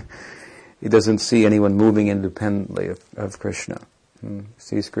 He doesn't see anyone moving independently of Krishna. He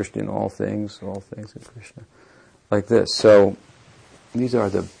sees Krishna in all things in Krishna. Like this. So, these are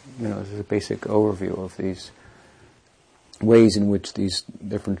this is a basic overview of these ways in which these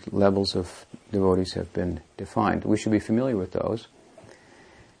different levels of devotees have been defined. We should be familiar with those.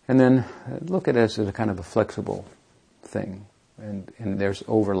 And then look at it as a kind of a flexible thing. And there's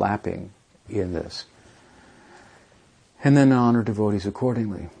overlapping in this. And then honor devotees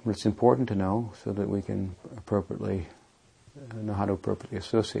accordingly. It's important to know so that we can appropriately know how to appropriately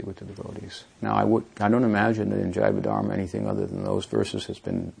associate with the devotees. Now, I don't imagine that in Jaiva Dharma anything other than those verses has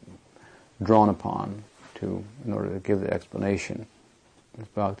been drawn upon in order to give the explanation. As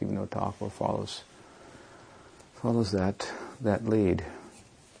Bhaktivinoda Thakur follows that lead.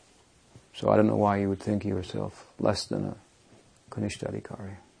 So I don't know why you would think yourself less than a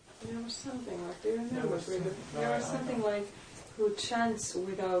Kanishta-adhikari. There was something like, do you remember? There was something like, who chants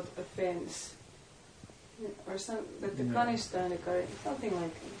without offense. Or that the Kanishta-adhikari, something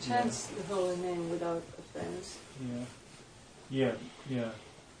like, chants the holy name without offense. Yeah.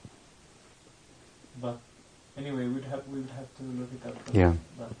 But anyway, we would have to look it up.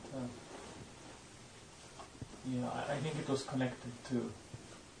 But I think it was connected to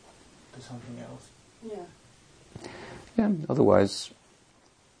something else. Yeah. Yeah. Otherwise,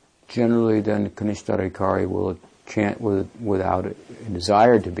 generally, then Kanishta-adhikari will chant without a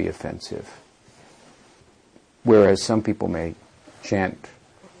desire to be offensive. Whereas some people may chant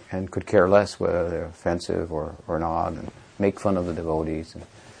and could care less whether they're offensive or not, and make fun of the devotees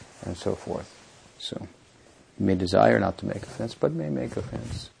and so forth. So, you may desire not to make offense, but may make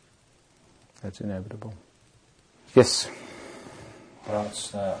offense. That's inevitable. Yes?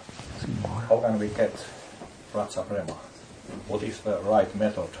 Perhaps, how can we get Vraja Prema? What is the right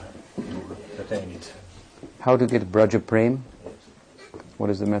method to attain it? How to get Vraja Prema? What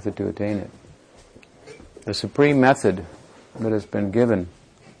is the method to attain it? The supreme method that has been given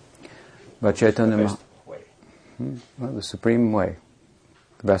by Chaitanya Mahaprabhu. Well, the supreme way,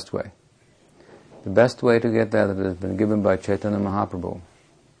 the best way. The best way to get that has been given by Chaitanya Mahaprabhu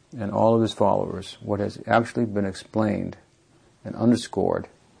and all of his followers. What has actually been explained and underscored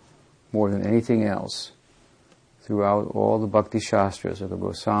more than anything else throughout all the Bhakti Shastras of the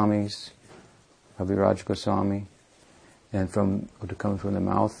Goswamis, Kaviraj Goswami, and to come from the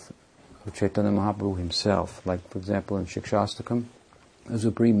mouth of Chaitanya Mahaprabhu himself. Like, for example, in Shikshastakam, the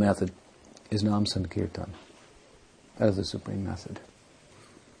supreme method is Nama-Sankirtana. That is the supreme method.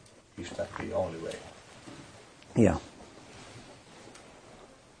 Is that the only way? Yeah.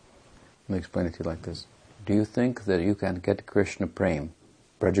 Let me explain it to you like this. Do you think that you can get Krishna Prema,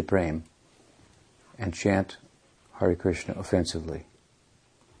 Vraja Prema, and chant Hare Krishna offensively?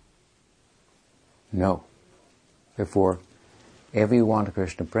 No. Therefore, if you want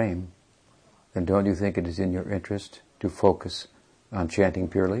Krishna Prema, then don't you think it is in your interest to focus on chanting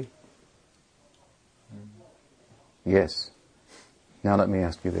purely? Yes. Now let me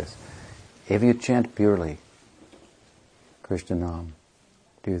ask you this. If you chant purely Krishna Nam,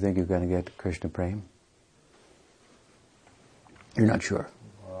 do you think you're going to get Krishna Prema? You're not sure.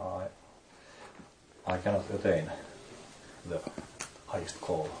 I cannot attain the highest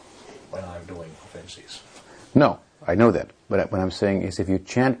call when I'm doing offenses. No, I know that. But what I'm saying is if you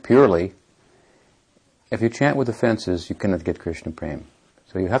chant purely, if you chant with offenses, you cannot get Krishna Prema.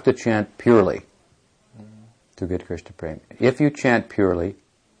 So you have to chant purely to get Krishna Prema. If you chant purely,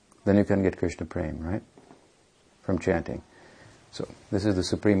 then you can get Krishna Prema, right? From chanting. So this is the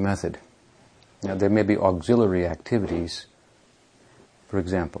supreme method. Now there may be auxiliary activities. For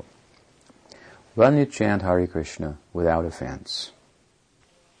example, when you chant Hare Krishna without offense,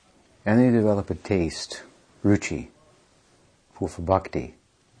 and you develop a taste, ruchi, for bhakti,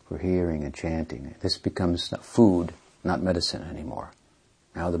 for hearing and chanting, this becomes not food, not medicine anymore.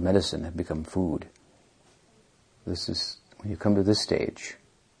 Now the medicine has become food. This is when you come to this stage,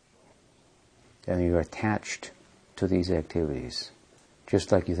 and you're attached to these activities.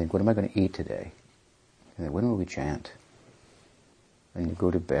 Just like you think, what am I going to eat today? And then, when will we chant? And you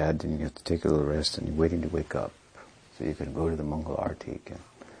go to bed and you have to take a little rest and you're waiting to wake up so you can go to the Mangal Arti.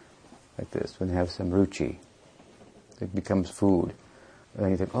 Like this, when you have some ruchi, it becomes food. And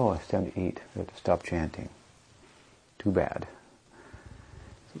then you think, oh, it's time to eat. We have to stop chanting. Too bad.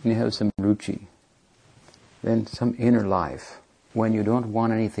 When you have some ruchi, then some inner life, when you don't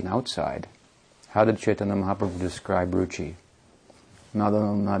want anything outside, how did Chaitanya Mahaprabhu describe ruchi?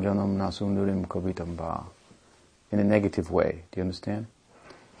 Nadanam najanam nasundurim kavitam ba. In a negative way. Do you understand?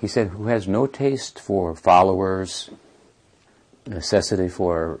 He said, who has no taste for followers, necessity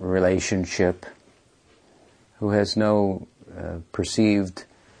for relationship, who has no perceived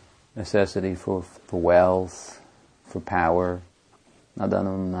necessity for wealth, for power,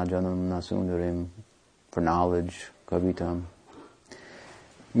 nadanam najanam nasundarim, for knowledge, kavitam. I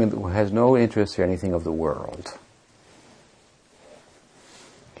mean, who has no interest in anything of the world.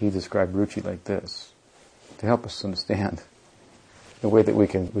 He described ruchi like this, to help us understand the way that we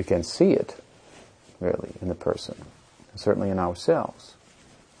can see it, really, in the person, and certainly in ourselves.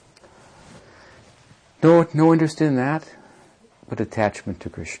 No interest in that, but attachment to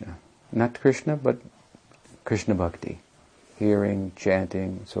Krishna. Not Krishna, but Krishna bhakti. Hearing,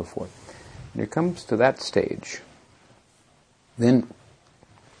 chanting, and so forth. When it comes to that stage, then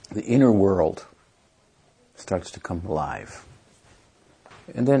the inner world starts to come alive.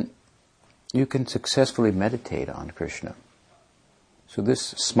 And then you can successfully meditate on Krishna. So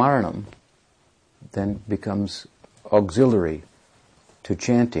this smaranam then becomes auxiliary to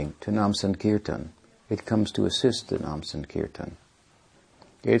chanting, to Nam-Sankirtan. It comes to assist the Nam-Sankirtan.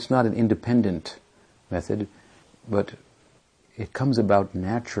 It's not an independent method, but it comes about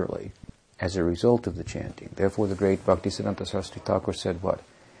naturally as a result of the chanting. Therefore the great Bhaktisiddhanta Saraswati Thakur said what?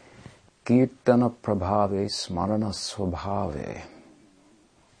 Kirtana prabhave smarana swabhave.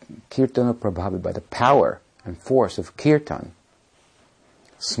 Kirtana prabhave, by the power and force of kirtan,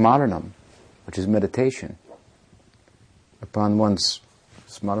 smaranam, which is meditation, upon one's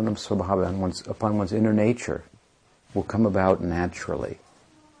smaranam swabhava, upon one's inner nature, will come about naturally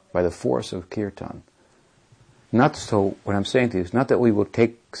by the force of kirtan. Not so, what I'm saying to you is not that we will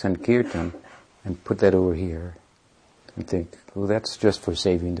take Sankirtan and put that over here and think, well, that's just for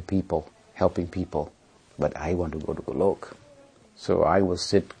saving the people, helping people, but I want to go to Golok. So I will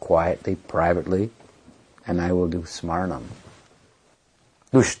sit quietly, privately, and I will do smaranam.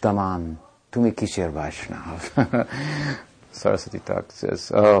 Dushtaman, tumi kisher Vaishnav. Saraswati Thakur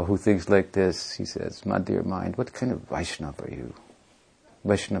says, oh, who thinks like this? He says, my dear mind, what kind of Vaishnav are you?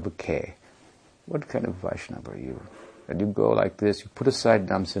 Vaishnava ke. What kind of Vaishnav are you? And you go like this, you put aside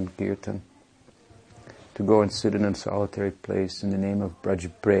Nam-Sankirtan to go and sit in a solitary place in the name of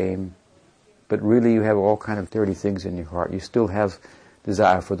Vraja Prema, but really you have all kind of dirty things in your heart. You still have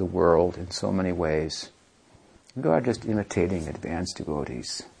desire for the world in so many ways. You are just imitating advanced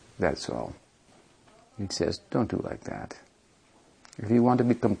devotees. That's all. He says, don't do like that. If you want to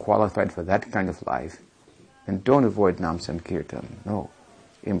become qualified for that kind of life, then don't avoid Nam-Sankirtan. No,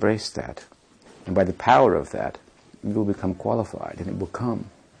 embrace that. And by the power of that, you will become qualified, and it will come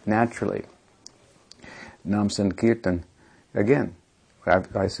naturally. Nam-Sankirtan, again,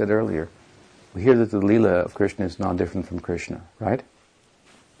 I said earlier, we hear that the Leela of Krishna is not different from Krishna, right?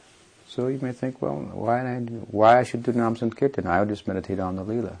 So you may think, well, why I should do Nam-Sankirtan? I would just meditate on the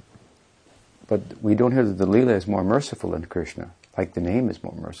Leela. But we don't hear that the Leela is more merciful than Krishna, like the name is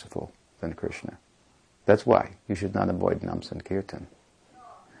more merciful than Krishna. That's why you should not avoid Nam-Sankirtan.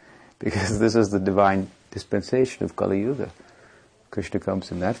 Because this is the divine dispensation of Kali Yuga. Krishna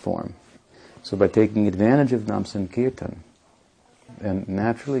comes in that form. So by taking advantage of Nam-Sankirtan, then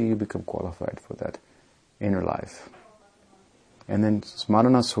naturally you become qualified for that inner life. And then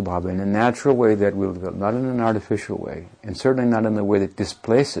smarana swabhava, in a natural way that will develop, not in an artificial way, and certainly not in the way that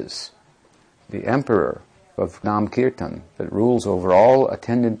displaces the emperor of Nam-Kirtan that rules over all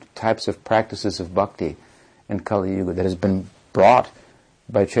attendant types of practices of bhakti in Kali Yuga, that has been brought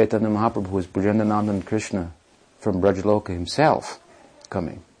by Chaitanya Mahaprabhu, who is Brajendanandan Krishna from Brajaloka himself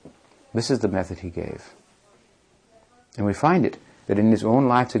coming. This is the method he gave. And we find it, that in his own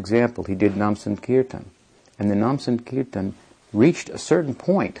life's example, he did Nam-Sankirtan. And the Nam-Sankirtan reached a certain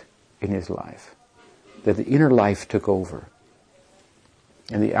point in his life, that the inner life took over.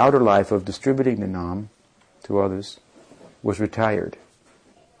 And the outer life of distributing the Nam to others was retired.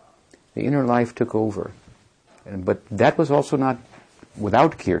 The inner life took over. But that was also not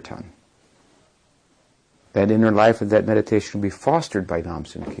without kirtan. That inner life of that meditation will be fostered by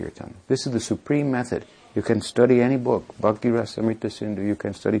Nam-Sankirtan. This is the supreme method. You can study any book, Bhakti Rasamrita Sindhu, you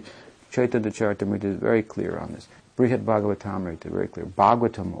can study Chaitanya Charitamrita, is very clear on this. Brihat Bhagavatamrita, very clear.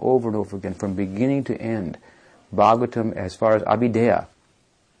 Bhagavatam, over and over again, from beginning to end. Bhagavatam, as far as Abhideya,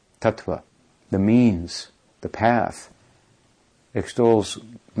 Tattva, the means, the path, extols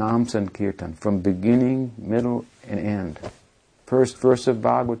Nam-Sankirtan from beginning, middle, and end. first verse of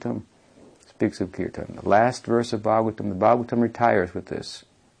Bhagavatam speaks of kirtan. The last verse of Bhagavatam, the Bhagavatam retires with this.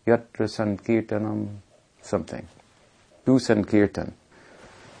 Yatra Sankirtanam something. Do Sankirtan.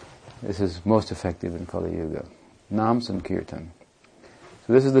 This is most effective in Kali Yuga. Nam Sankirtan.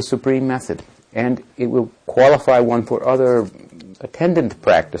 So this is the supreme method. And it will qualify one for other attendant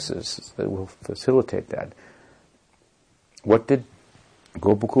practices that will facilitate that. What did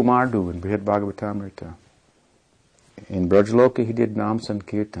Gopakumar do in Brihad Bhagavatamrita? In Brajaloka he did Nam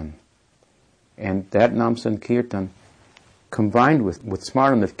Sankirtan. And that Nam Sankirtan, combined with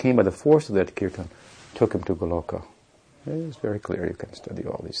Smaranam that came by the force of that Kirtan, took him to Goloka. It is very clear. You can study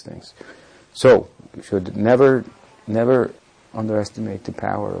all these things. So, you should never underestimate the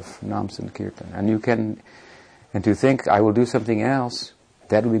power of Nam Sankirtan. And to think, I will do something else,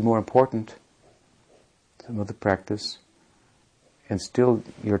 that will be more important, some other practice, and still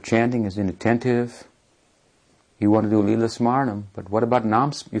your chanting is inattentive. You want to do Lila Smarnam, but what about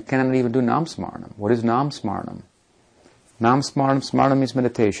Nam? You cannot even do Nam Smarnam. What is Nam Smarnam? Nam Smarnam, Smarnam means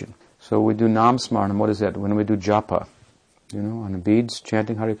meditation. So we do Nam Smarnam, what is that? When we do japa, on the beads,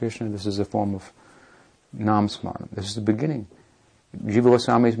 chanting Hare Krishna, this is a form of Nam Smarnam. This is the beginning. Jiva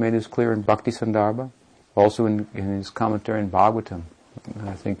Goswami has made this clear in Bhakti Sandarbha, also in his commentary in Bhagavatam,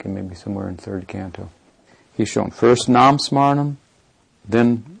 I think maybe somewhere in 3rd canto. He's shown first Nam Smarnam,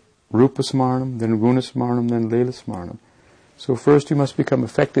 then Rupa Smarnam, then Guna Smarnam, then Leela Smarnam. So first you must become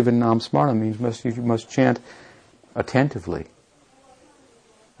effective in Nam Smarnam, means you must chant attentively.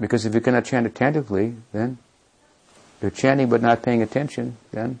 Because if you cannot chant attentively, then you're chanting but not paying attention,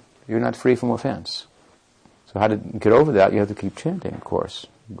 then you're not free from offense. So how to get over that? You have to keep chanting, of course,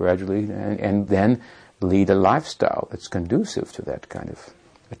 gradually, and then lead a lifestyle that's conducive to that kind of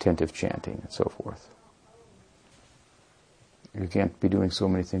attentive chanting and so forth. You can't be doing so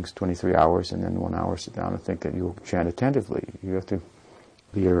many things 23 hours and then 1 hour sit down and think that you'll chant attentively. You have to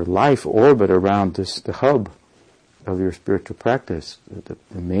your life orbit around the hub of your spiritual practice,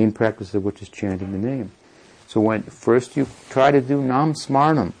 the main practice of which is chanting the name. So when first you try to do Nam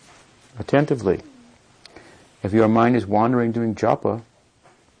Smarnam attentively, if your mind is wandering doing japa,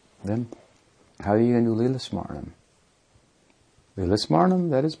 then how are you going to do Lila Smarnam? Lila Smarnam,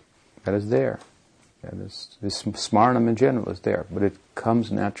 that is there. This Smarnam in general is there, but it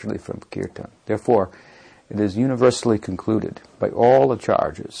comes naturally from Kirtan. Therefore, it is universally concluded by all the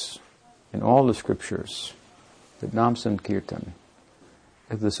charges in all the scriptures that Nam Sankirtan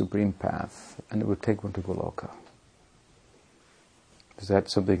is the supreme path, and it would take one to Goloka. Is that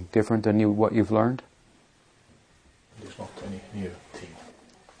something different than what you've learned? It's not any new thing.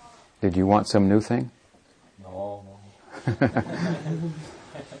 Did you want some new thing? No.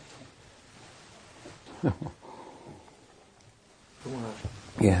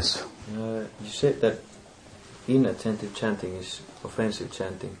 Yes. You said that inattentive chanting is offensive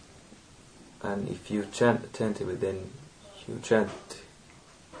chanting, and if you chant attentively, then you chant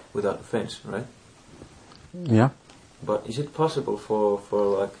without offense, right? Yeah. But is it possible for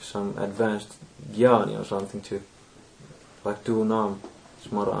like some advanced jnani or something to like do Nam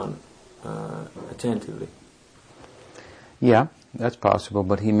Smaran attentively? Yeah, that's possible,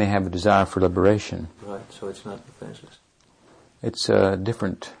 but he may have a desire for liberation. Right, so it's not offenseless. It's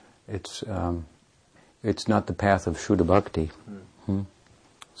different. It's not the path of Shuddha Bhakti.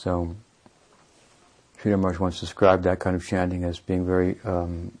 So, Sridhar Maharaj once described that kind of chanting as being very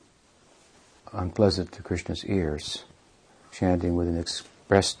unpleasant to Krishna's ears. Chanting with an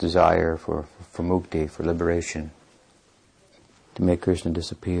expressed desire for mukti, for liberation, to make Krishna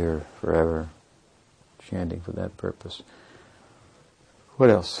disappear forever. Chanting for that purpose. What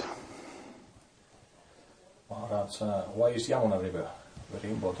else? Maharaj, why is Yamuna River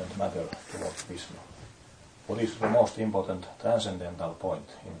very important matter to Lord Vishnu? What is the most important transcendental point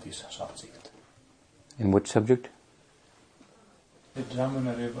in this subject? In which subject? The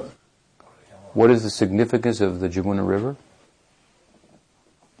Jamuna River. What is the significance of the Jamuna River?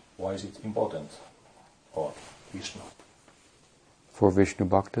 Why is it important for Vishnu? For Vishnu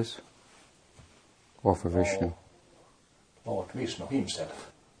Bhaktas? Or for Vishnu? Lord Vishnu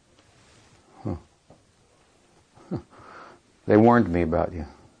himself. They warned me about you.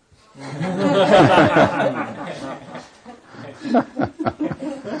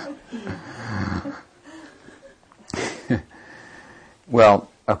 Well,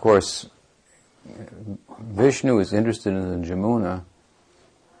 of course, Vishnu is interested in the Jamuna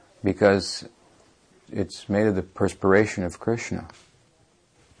because it's made of the perspiration of Krishna.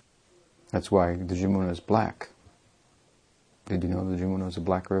 That's why the Jamuna is black. Did you know the Jamuna is a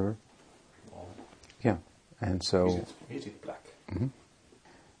black river? No. Yeah. And so... Is it black? Mm-hmm.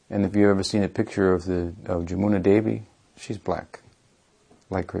 And if you've ever seen a picture of Jamuna Devi, she's black.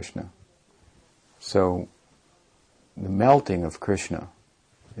 like Krishna. So the melting of Krishna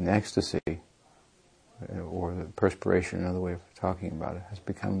in ecstasy, or the perspiration, another way of talking about it, has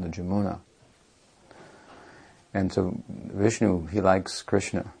become the Jamuna. And so Vishnu, he likes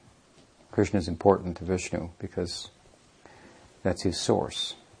Krishna. Krishna is important to Vishnu because that's his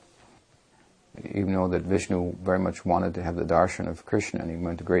source. Even though that Vishnu very much wanted to have the darshan of Krishna, and he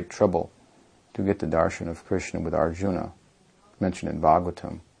went to great trouble to get the darshan of Krishna with Arjuna, mentioned in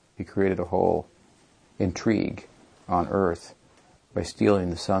Bhagavatam. He created a whole intrigue on earth by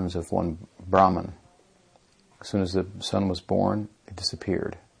stealing the sons of one Brahman. As soon as the son was born, it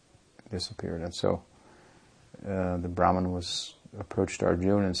disappeared. And so the Brahman approached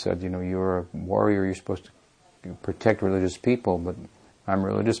Arjuna and said, you're a warrior, you're supposed to protect religious people, but I'm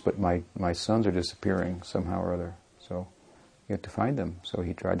religious, but my sons are disappearing somehow or other. So you have to find them. So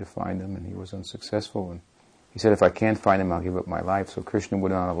he tried to find them, and he was unsuccessful. And he said, if I can't find him, I'll give up my life. So Krishna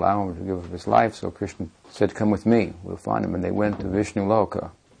would not allow him to give up his life. So Krishna said, come with me, we'll find him. And they went to Vishnu Loka,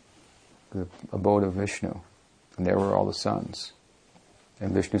 the abode of Vishnu. And there were all the sons.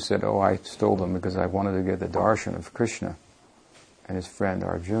 And Vishnu said, I stole them because I wanted to get the darshan of Krishna and his friend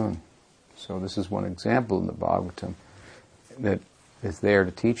Arjuna. So this is one example in the Bhagavatam that is there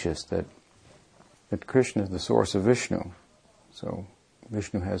to teach us that Krishna is the source of Vishnu. So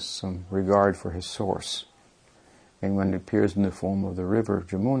Vishnu has some regard for his source. And when it appears in the form of the river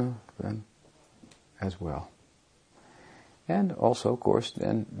Jamuna, then as well. And also, of course,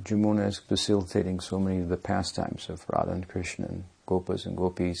 then Jamuna is facilitating so many of the pastimes of Radha and Krishna and Gopas and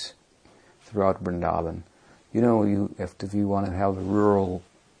Gopis throughout Vrindavan. If you want to have a rural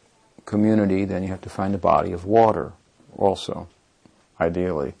community, then you have to find a body of water also.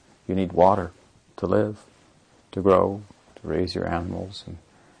 Ideally, you need water to live, to grow, to raise your animals,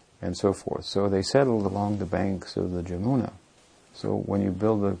 and so forth. So they settled along the banks of the Jamuna. So when you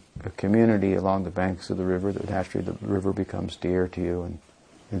build a community along the banks of the river, naturally the river becomes dear to you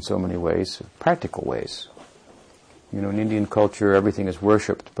in so many ways, practical ways. In Indian culture, everything is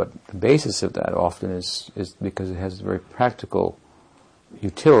worshipped, but the basis of that often is because it has very practical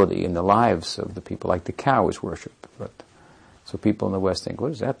utility in the lives of the people, like the cow is worshipped. So people in the West think,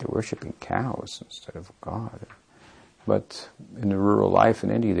 what is that? They're worshipping cows instead of God. But in the rural life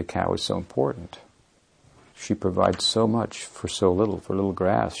in India, the cow is so important. She provides so much for so little. For little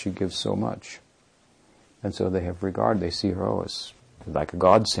grass, she gives so much. And so they have regard. They see her as like a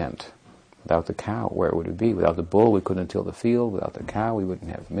godsend. Without the cow, where would it be? Without the bull, we couldn't till the field. Without the cow, we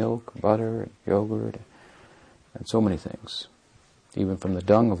wouldn't have milk, butter, and yogurt, and so many things. Even from the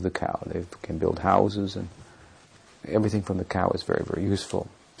dung of the cow, they can build houses, and everything from the cow is very, very useful.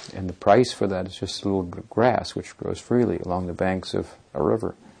 And the price for that is just a little grass which grows freely along the banks of a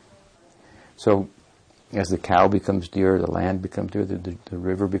river. So as the cow becomes dear, the land becomes dear, the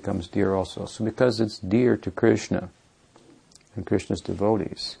river becomes dear also. So because it's dear to Krishna and Krishna's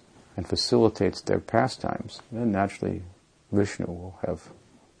devotees and facilitates their pastimes, then naturally Vishnu will have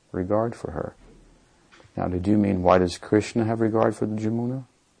regard for her. Now, did you mean, why does Krishna have regard for the Jamuna?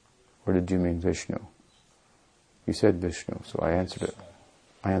 Or did you mean Vishnu? You said Vishnu, so I answered it.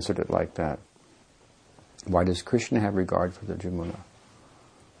 I answered it like that. Why does Krishna have regard for the Jamuna?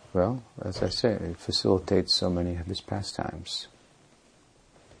 Well, as I say, it facilitates so many of his pastimes.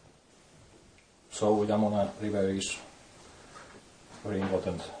 So Yamuna River is very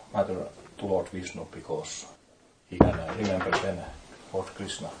important matter to Lord Vishnu because he can remember then Lord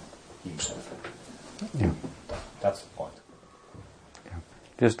Krishna himself. Yeah. That's the point. Yeah.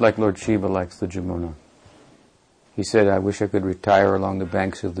 Just like Lord Shiva likes the Jamuna. He said, I wish I could retire along the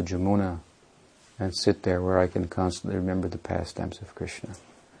banks of the Jamuna and sit there where I can constantly remember the pastimes of Krishna.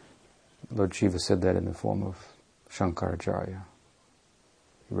 Lord Shiva said that in the form of Shankaracharya.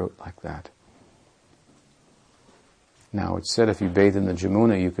 He wrote like that. Now, it's said if you bathe in the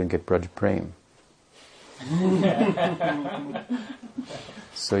Jamuna, you can get Vraja Prema.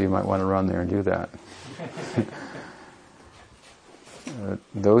 So you might want to run there and do that.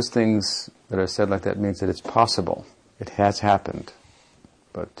 Those things that are said like that means that it's possible. It has happened.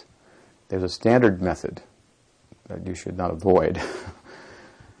 But there's a standard method that you should not avoid.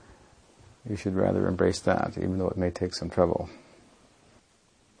 You should rather embrace that, even though it may take some trouble.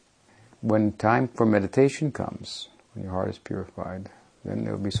 When time for meditation comes, when your heart is purified, then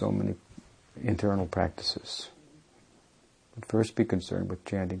there will be so many internal practices. But first be concerned with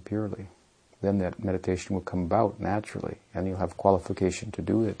chanting purely. Then that meditation will come about naturally, and you'll have qualification to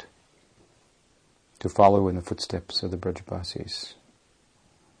do it, to follow in the footsteps of the Brajabasis.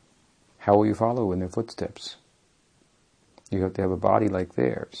 How will you follow in their footsteps? You have to have a body like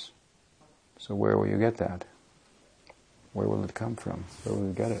theirs. So where will you get that? Where will it come from? Where will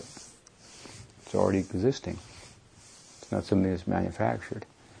we get it? It's already existing. It's not something that's manufactured.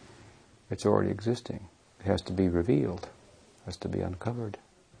 It's already existing. It has to be revealed. It has to be uncovered.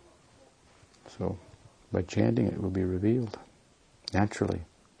 So, by chanting it will be revealed. Naturally.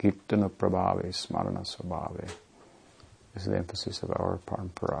 Kirtana prabhave smarana svabhave. This is the emphasis of our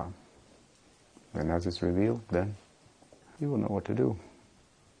parampara. And as it's revealed, then you will know what to do.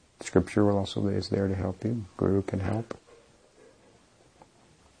 Scripture will also is there to help you. Guru can help.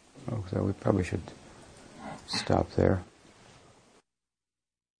 Oh, so we probably should stop there.